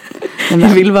 Jag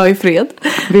vill vara i fred.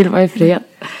 Vill vara i fred.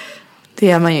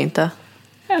 Det är man ju inte.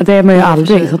 Det är man ju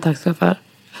aldrig som taxichaufför.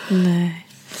 Nej.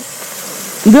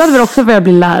 Du hade väl också velat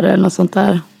bli lärare eller något sånt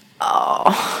där?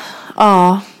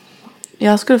 Ja.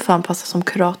 Jag skulle fan passa som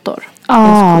kurator.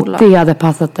 Ja, det hade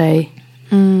passat dig.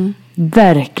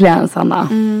 Verkligen, Sanna.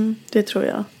 Det tror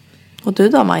jag. Och du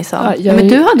då, Majsan? Ja, men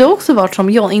du hade också varit som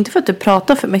John. Inte för att du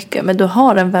pratar för mycket. Men du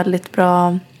har en väldigt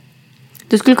bra...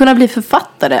 Du skulle kunna bli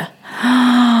författare.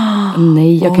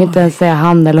 Nej, jag kan inte ens säga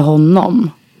han eller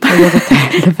honom.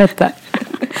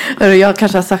 Jag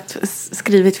kanske har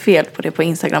skrivit fel på det på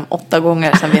Instagram 8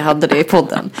 gånger sedan vi hade det i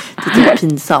podden. Det är typ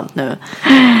pinsamt nu.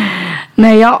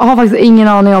 Nej, jag har faktiskt ingen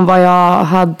aning om vad jag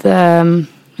hade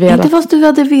velat. Inte vad du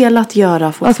hade velat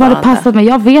göra fortfarande. Vad som hade passat mig.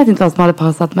 Jag vet inte vad som hade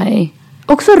passat mig.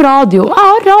 Också radio.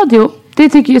 Ja, radio.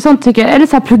 Sånt tycker jag. Eller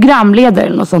så här programledare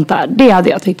eller något sånt där. Det hade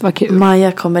jag tyckt var kul.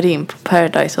 Maja kommer in på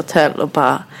Paradise Hotel och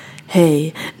bara...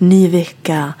 Hej, ny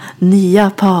vecka, nya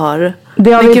par.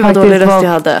 Det har vilken dålig röst jag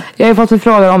hade. Jag har fått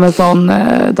förfrågan om en sån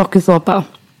dokusåpa.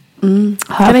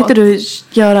 Kan inte du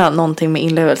göra någonting med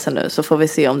inlevelsen nu, så får vi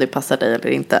se om det passar dig eller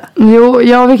inte. Jo,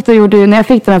 jag och Victor gjorde ju, när jag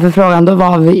fick den här förfrågan, då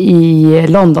var vi i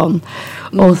London.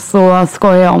 Och så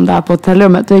skojade jag om det här på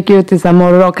hotellrummet. Och gick ut i så här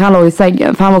morgonrock, han låg i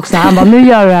sängen. För han var också, han bara, nu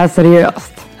gör du det här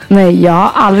seriöst. Nej, jag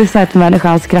har aldrig sett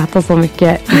människan skratta så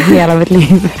mycket i hela mitt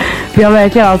liv. För jag har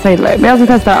verkligen ansträngt mig. Men jag ska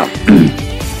testa.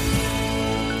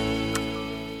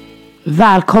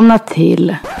 Välkomna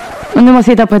till... Men nu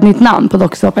måste jag hitta på ett nytt namn på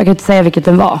dokusåpa. Jag kan inte säga vilket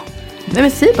den var. Nej,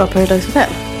 men säg bara Paradise Hotel.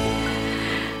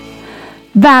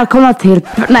 Välkomna till...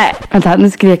 Nej, vänta,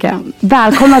 nu skrek jag.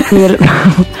 Välkomna till...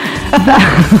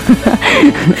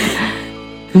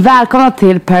 Välkomna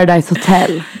till Paradise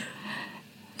Hotel.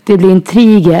 Det blir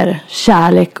intriger,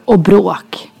 kärlek och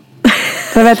bråk.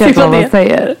 Så vet jag inte vad man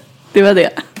säger. Det var det.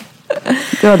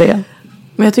 Det var det.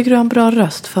 Men jag tycker du har en bra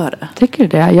röst för det. Tycker du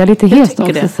det? Jag är lite hes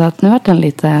också det. så att nu vart den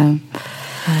lite...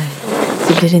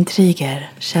 Det blir intriger,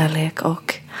 kärlek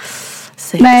och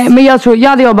sex. Nej, men jag tror, jag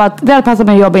hade passat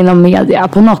mig att jobba inom media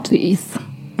på något vis.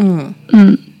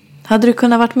 Hade du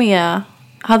kunnat varit med,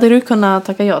 hade du kunnat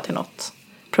tacka ja till något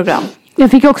program?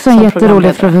 Jag fick också en som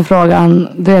jätterolig förfrågan.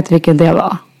 Du vet vilken det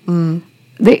var.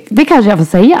 Det kanske jag får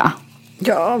säga.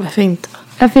 Ja, varför inte?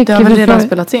 Jag fick det har väl redan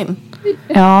spelats in?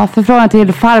 Ja, förfrågan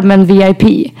till Farmen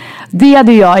VIP. Det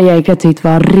hade jag egentligen tyckt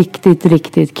var riktigt,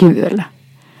 riktigt kul.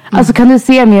 Alltså kan du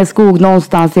se min skog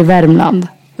någonstans i Värmland?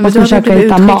 Men och du hade blivit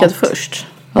utskickad mat först.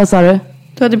 Vad sa du?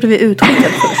 Du hade blivit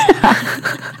utskickad först.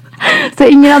 Så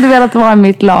ingen hade velat vara i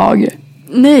mitt lag.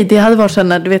 Nej, det hade varit så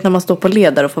när du vet när man står på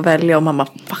ledare och får välja och mamma,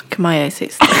 fuck Maja är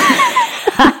sist.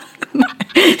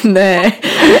 Nej,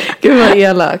 gud vad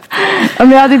elakt.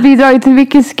 Men jag hade bidragit till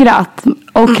mycket skratt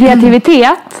och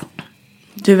kreativitet.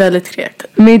 Du är väldigt kreativ.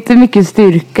 Men inte mycket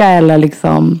styrka eller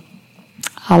liksom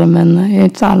allmän, jag är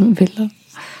inte så allmänbildad.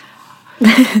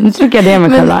 Nu tycker jag det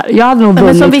med själv här. Jag hade nog vunnit.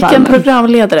 Men som vilken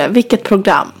programledare? Vilket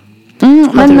program?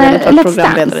 Men Let's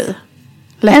Dance.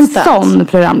 En sån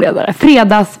programledare.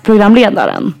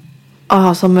 Fredagsprogramledaren.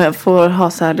 Ja, som får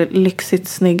ha så här lyxigt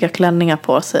snygga klänningar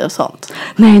på sig och sånt.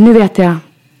 Nej, nu vet jag.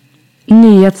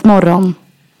 Nyhetsmorgon.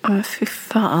 Fy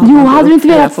fan. Jo, hade du inte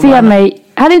velat se mig?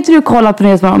 Hade inte du kollat på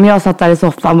Nyhetsmorgon om jag satt där i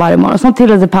soffan varje morgon? Som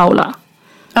Tilde Paula.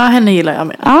 Ja, henne gillar jag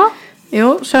med. Ja.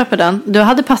 Jo, köper den. Du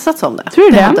hade passat som det.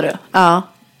 Tror du det? Hade du. Ja.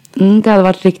 Det hade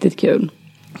varit riktigt kul.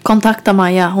 Kontakta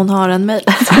Maja, hon har en mejl.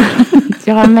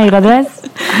 Jag har en mejladress.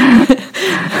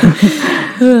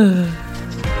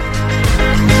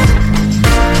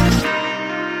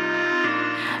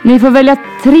 Ni får välja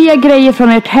 3 grejer från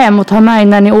ert hem och ta med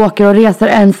när ni åker och reser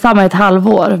ensamma ett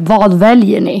halvår. Vad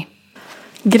väljer ni?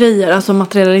 Grejer, alltså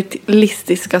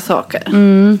materialistiska saker.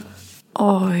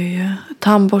 Oj,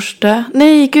 tandborste.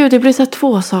 Nej, gud, det blir så här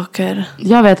 2 saker.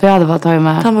 Jag vet vad jag hade fått ta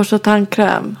med. Tandborste och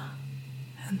tandkräm.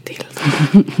 En till.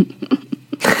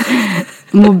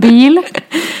 Mobil.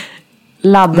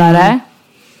 Laddare.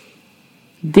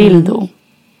 Dildo.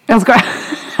 Jag skojar.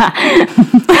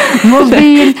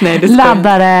 Mobil. Nej,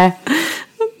 laddare.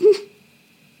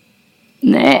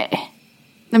 Nej.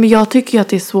 Nej, men jag tycker ju att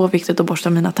det är så viktigt att borsta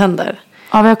mina tänder.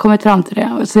 Ja, vi har kommit fram till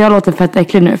det. Så jag låter fett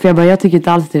äcklig nu. För jag tycker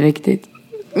inte alls det är viktigt.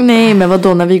 Nej, men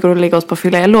vadå när vi går och lägger oss på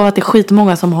fylla? Jag lovar att det är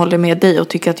skitmånga som håller med dig och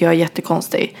tycker att jag är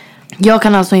jättekonstig. Jag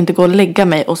kan alltså inte gå och lägga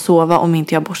mig och sova om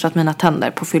inte jag borstat mina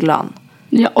tänder på fyllan.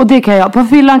 Ja, och det kan jag. På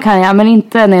fyllan kan jag, men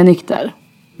inte när jag är nykter.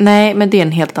 Nej, men det är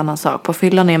en helt annan sak. På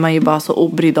fyllan är man ju bara så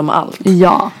obrydd om allt.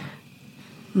 Ja.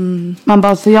 Man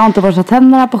bara, så jag har inte borstat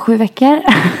tänderna på 7 veckor.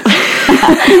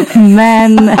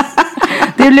 Men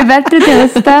det blir bättre till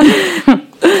hösten.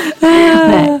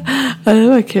 Nej. Ja, det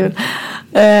var kul.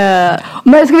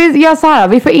 Men ska vi göra så här?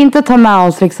 Vi får inte ta med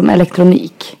oss liksom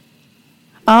elektronik.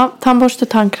 Ja, tandborste,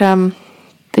 tandkräm.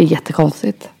 Det är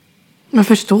jättekonstigt. Men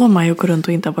förstår man ju att gå runt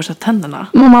och inte ha borstat tänderna.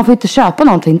 Men man får inte köpa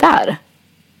någonting där.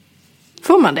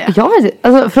 Får man det? Jag vet inte.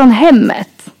 Alltså från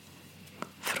hemmet.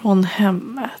 Från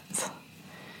hemmet.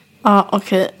 Ja,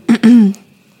 okej.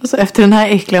 Alltså efter den här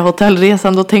äckliga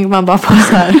hotellresan då tänker man bara på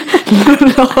så här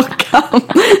lakan,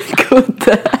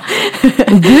 kudde.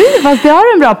 Du, fast det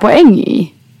har en bra poäng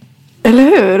i. Eller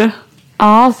hur?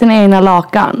 Ja, sina egna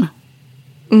lakan.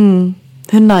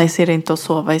 Hur nice är det inte att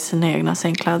sova i sina egna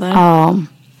sängkläder? Ja.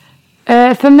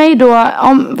 För mig då,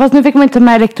 fast nu fick man inte ta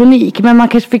med elektronik, men man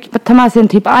kanske fick ta med sig en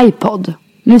typ iPod.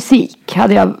 Musik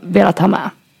hade jag velat ha med.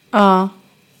 Ja.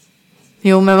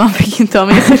 Jo, men man fick inte ha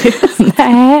med sig det.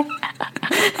 Nej.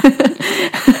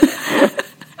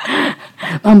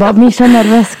 Man bara, min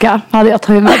Chanel-väska hade jag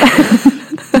tagit med.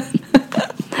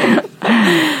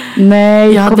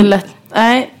 Nej. Jag hade lätt...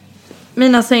 Nej.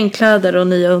 Mina sängkläder och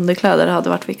nya underkläder hade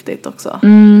varit viktigt också.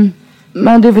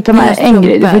 Men du får ta med en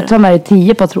grej. Du får ta med dig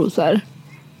 10 par trosor.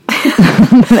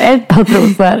 Ett par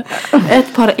trosor.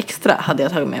 Ett par extra hade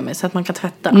jag tagit med mig så att man kan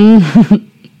tvätta.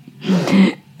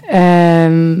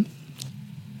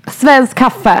 Svensk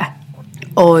kaffe.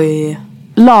 Oj.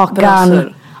 Lakan.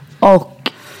 Brassor.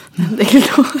 Och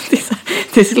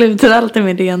det slutar alltid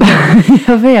med det.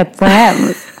 jag vet, så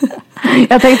hemskt.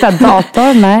 Jag tänkte att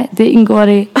dator, nej, det ingår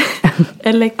i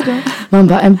Elektro. Man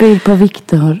bara, en bild på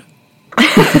Viktor.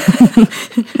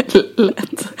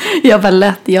 Lätt. Jag var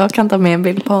lätt, jag kan ta med en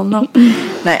bild på honom.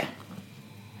 Nej.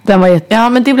 Den var Ja,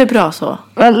 men det blir bra så.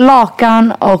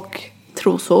 Lakan och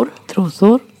Trosor.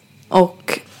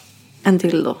 Och en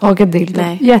dildo. Och ett dildo.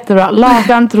 Nej. Jättebra.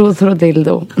 Lakan, trosor och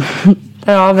dildo.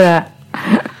 Där har vi det.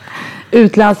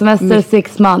 Utlandssemester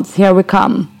 6 months. Here we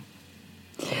come.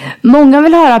 Många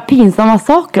vill höra pinsamma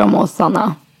saker om oss,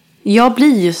 Anna. Jag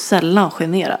blir ju sällan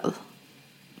generad.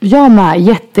 Jag med,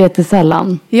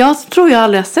 jättesällan. Jag tror jag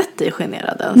aldrig har sett dig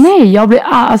generad ens. Nej, jag blir...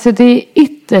 Alltså det är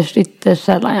ytterst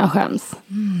sällan jag skäms.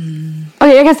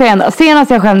 Okej, jag kan säga ändå.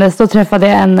 Senast jag skämdes, då träffade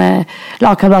jag en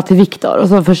lagkamrat till Viktor. Och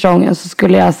så första gången så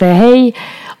skulle jag säga hej.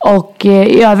 Och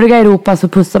i övriga Europa så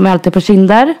pussar man alltid på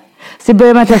kinder. Så jag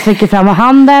börjar med att jag sträcker fram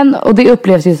handen. Och det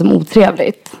upplevs ju som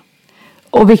otrevligt.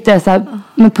 Och Viktor är så här,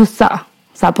 men pussa.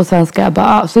 Så här på svenska. Jag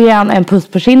bara, så ger han en puss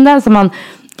på kinden. Så man...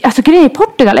 Alltså grejen i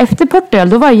Portugal, efter Portugal,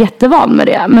 då var jag jättevan med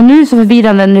det. Men nu är det så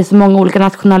förvirrande när det är så många olika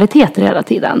nationaliteter hela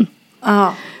tiden.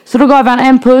 Så då gav han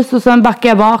en puss och sen backade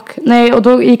jag bak. Nej, och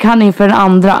då gick han in för den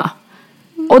andra.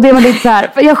 Och det var lite så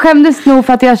här, jag skämdes nog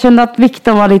för att jag kände att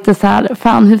Viktor var lite så här,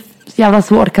 fan hur jävla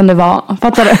svårt kan det vara?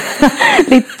 Fattar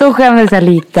du? Då skämdes jag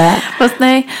lite. Fast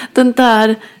nej, den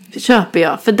där köper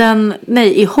jag. För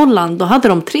i Holland då hade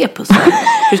de 3 pussar.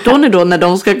 Förstår ni då när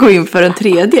de ska gå in för en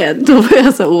tredje? Då var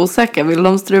jag så osäker. Vill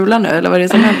de strula nu eller vad är det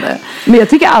som händer? Men jag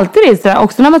tycker alltid det är så här,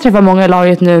 också när man träffar många i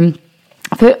laget nu.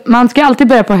 För man ska alltid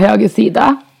börja på höger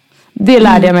sida. Det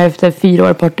lärde jag mig efter 4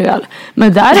 år i Portugal.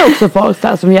 Men där är också folk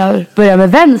där som börjar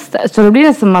med vänster. Så då blir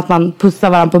det som att man pussar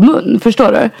varandra på mun.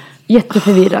 Förstår du?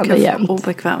 Jätteförvirrande jämt.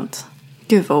 Obekvämt.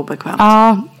 Gud vad obekvämt.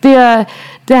 Ja,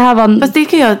 det här var... Fast det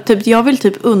kan jag vill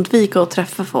typ undvika att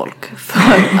träffa folk. För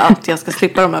att jag ska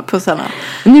slippa de här pussarna.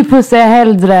 Nu pussar jag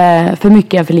hellre för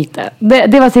mycket än för lite.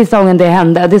 Det var sista gången det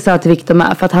hände. Det sa jag till Viktor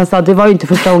med. För att han sa, det var ju inte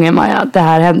första gången Maja, det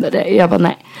här hände. Jag bara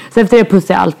nej. Så efter det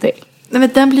pussar jag alltid. Nej, men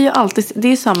den blir ju alltid... Det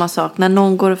är samma sak när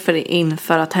någon går in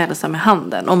för att hälsa med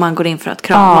handen. Och man går in för att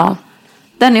krama. Ja.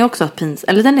 Den är också pinsam.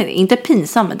 Eller den är inte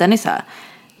pinsam, men den är så här...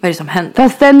 Vad är det som händer?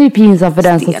 Fast den är ju pinsam för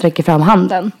den som sträcker fram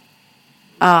handen.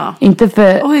 Ja. Inte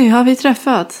för... Oj, har vi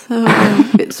träffat?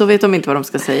 Så vet de inte vad de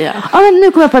ska säga. Ja, men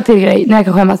nu kommer jag på en till grej när jag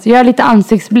kan skämmas. Jag är lite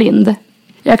ansiktsblind.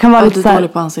 Jag kan vara lite så här...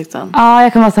 dålig på ansikten. Ja,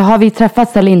 jag kan vara så här, har vi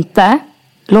träffats eller inte?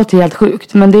 Det låter helt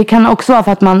sjukt. Men det kan också vara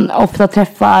för att man ofta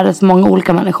träffar så många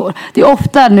olika människor. Det är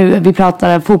ofta nu vi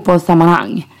pratar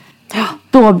fotbollssammanhang. Ja.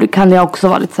 Då kan jag också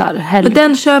vara lite så här... Men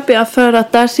den köper jag för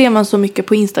att där ser man så mycket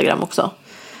på Instagram också.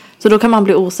 Så då kan man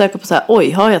bli osäker på så här,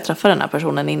 oj, har jag träffat den här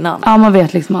personen innan? Ja, man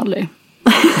vet liksom aldrig.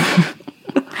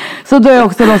 Så då är jag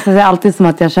också låtsas jag alltid som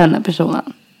att jag känner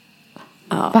personen.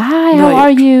 Ja. Hi, how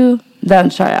are you? Den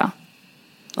kör jag.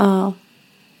 Ja.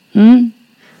 Mm.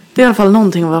 Det är i alla fall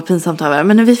någonting att vara pinsamt över.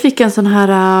 Men när vi fick en sån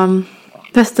här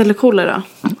pest eller kolera.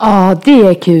 Ja, det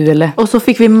är kul. Och så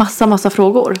fick vi massa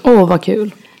frågor. Vad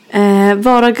kul.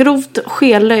 Vara grovt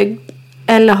skelögd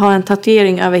eller ha en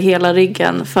tatuering över hela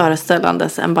ryggen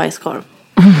föreställandes en bajskorv.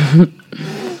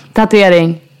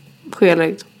 Tatuering.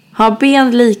 Skelögd. Ha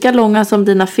ben lika långa som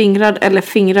dina fingrar eller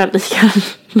fingrar lika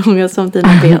långa som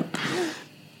dina ben.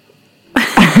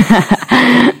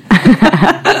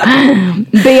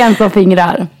 Ben som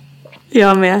fingrar.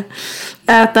 Jag med.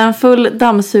 Äta en full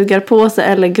dammsugarpåse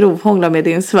eller grovhångla med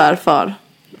din svärfar.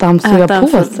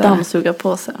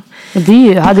 Dammsugarpåse. Det är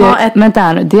ju, vänta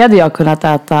här nu, det hade jag kunnat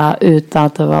äta utan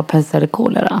att det var pest eller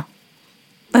kolera.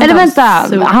 Eller vänta,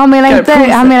 han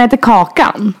menar inte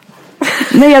kakan.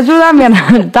 Nej, jag tror han menar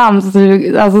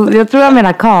jag tror han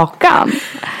menar kakan.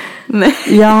 Nej.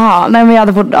 Jaha, nej men jag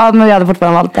hade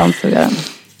fortfarande valt dammsugaren.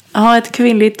 Ha ett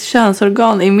kvinnligt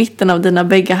könsorgan i mitten av dina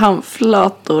bägge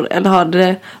handflator eller ha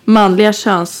det manliga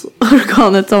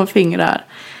könsorganet som fingrar.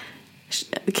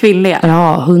 Kvinnliga.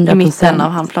 Ja, 100%. I mitten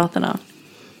av handflatorna.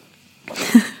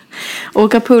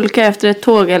 Åka pulka efter ett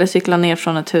tåg eller cykla ner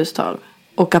från ett hustag.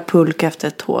 Åka pulka efter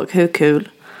ett tåg, hur kul?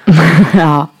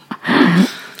 Ja.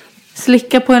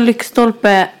 Slicka på en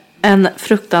lyktstolpe en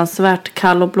fruktansvärt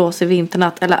kall och blåsig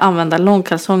vinternatt eller använda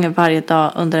långkalsonger varje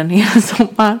dag under en hel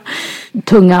sommar.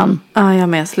 Tungan. Ja, jag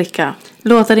med, slicka.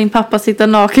 Låta din pappa sitta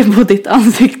naken på ditt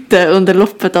ansikte under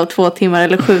loppet av 2 timmar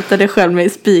eller skjuta dig själv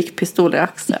med spikpistol i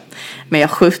axeln. Men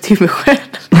jag skjuter ju mig själv.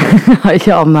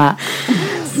 Jag med.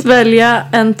 Svälja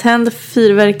en tänd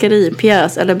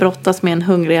fyrverkeripjäs eller brottas med en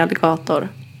hungrig alligator.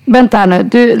 Vänta här nu,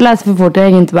 du läser för fort, jag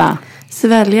hänger inte med.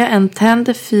 Svälja en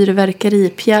tänd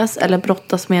fyrverkeripjäs eller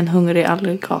brottas med en hungrig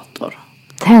alligator.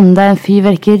 Tända en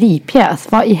fyrverkeripjäs?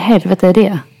 Vad i helvete är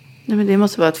det? Nej, men det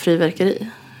måste vara ett fyrverkeri.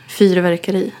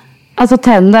 Fyrverkeri. Alltså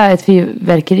tända ett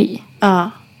fyrverkeri?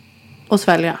 Ja. Och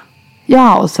svälja.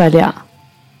 Ja, och svälja.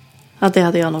 Ja, det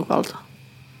hade jag nog valt.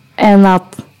 Än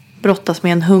att... brottas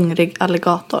med en hungrig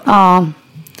alligator. Ja,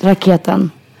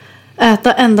 raketen.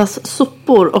 Äta endast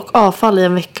sopor och avfall i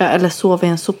en vecka eller sova i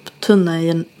en soptunna i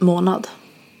en månad.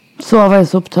 Sova i en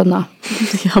soptunna.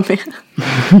 Jag med.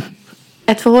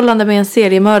 Ett förhållande med en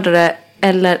seriemördare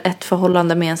eller ett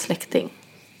förhållande med en släkting.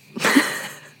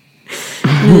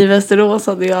 Ni i Västerås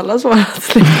hade ju alla svarat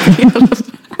släktingar.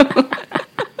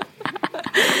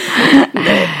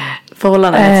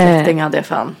 Förhållande med släkting hade jag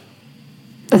fan.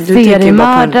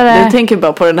 Seriemördare. Du tänker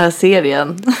bara på den här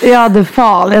serien. Ja, The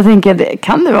Fall. Jag tänker,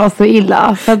 kan det vara så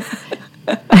illa? För att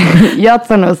jag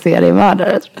tar nog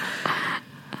seriemördare.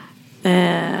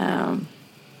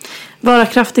 Vara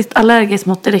kraftigt allergisk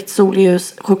mot direkt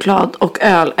solljus, choklad och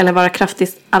öl. Eller vara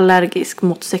kraftigt allergisk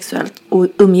mot sexuellt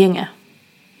umgänge.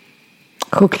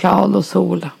 Choklad och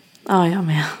sol. Ja, jag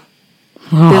med.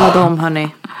 Det var dem, hörni.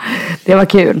 Det var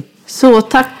kul. Så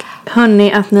tack,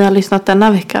 hörni, att ni har lyssnat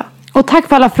denna vecka. Och tack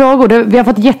för alla frågor. Vi har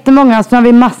fått jättemånga, så nu har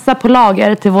vi massa på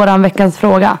lager till våran veckans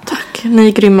fråga. Tack, ni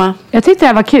är grymma. Jag tyckte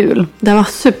det var kul. Det var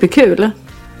superkul.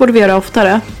 Borde vi göra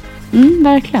oftare.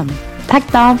 Verkligen. Tack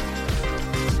då.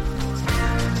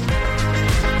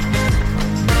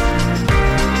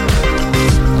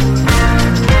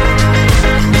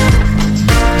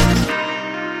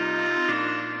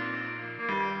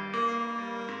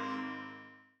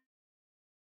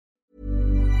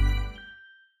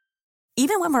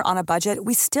 Even when we're on a budget,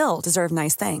 we still deserve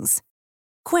nice things.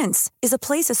 Quince is a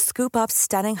place to scoop up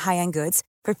stunning high-end goods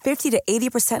for 50 to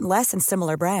 80% less than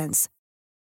similar brands.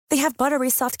 They have buttery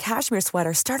soft cashmere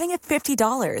sweaters starting at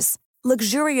 $50,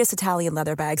 luxurious Italian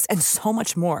leather bags, and so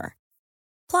much more.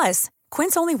 Plus,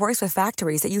 Quince only works with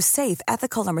factories that use safe,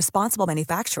 ethical, and responsible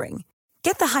manufacturing.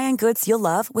 Get the high-end goods you'll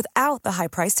love without the high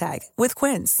price tag with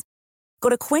Quince. Go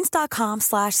to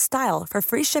quince.com/style for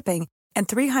free shipping and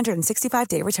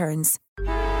 365-day returns.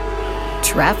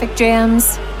 Traffic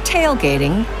jams,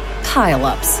 tailgating,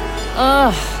 pile-ups.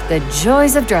 Ugh, the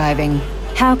joys of driving.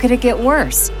 How could it get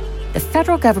worse? The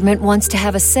federal government wants to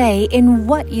have a say in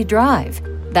what you drive.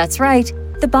 That's right.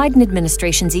 The Biden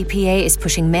administration's EPA is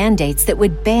pushing mandates that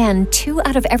would ban 2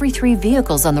 out of every 3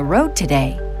 vehicles on the road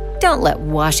today. Don't let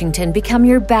Washington become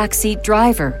your backseat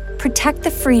driver. Protect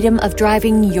the freedom of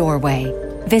driving your way.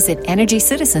 Visit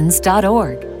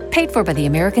EnergyCitizens.org. Paid for by the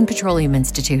American Petroleum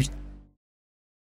Institute.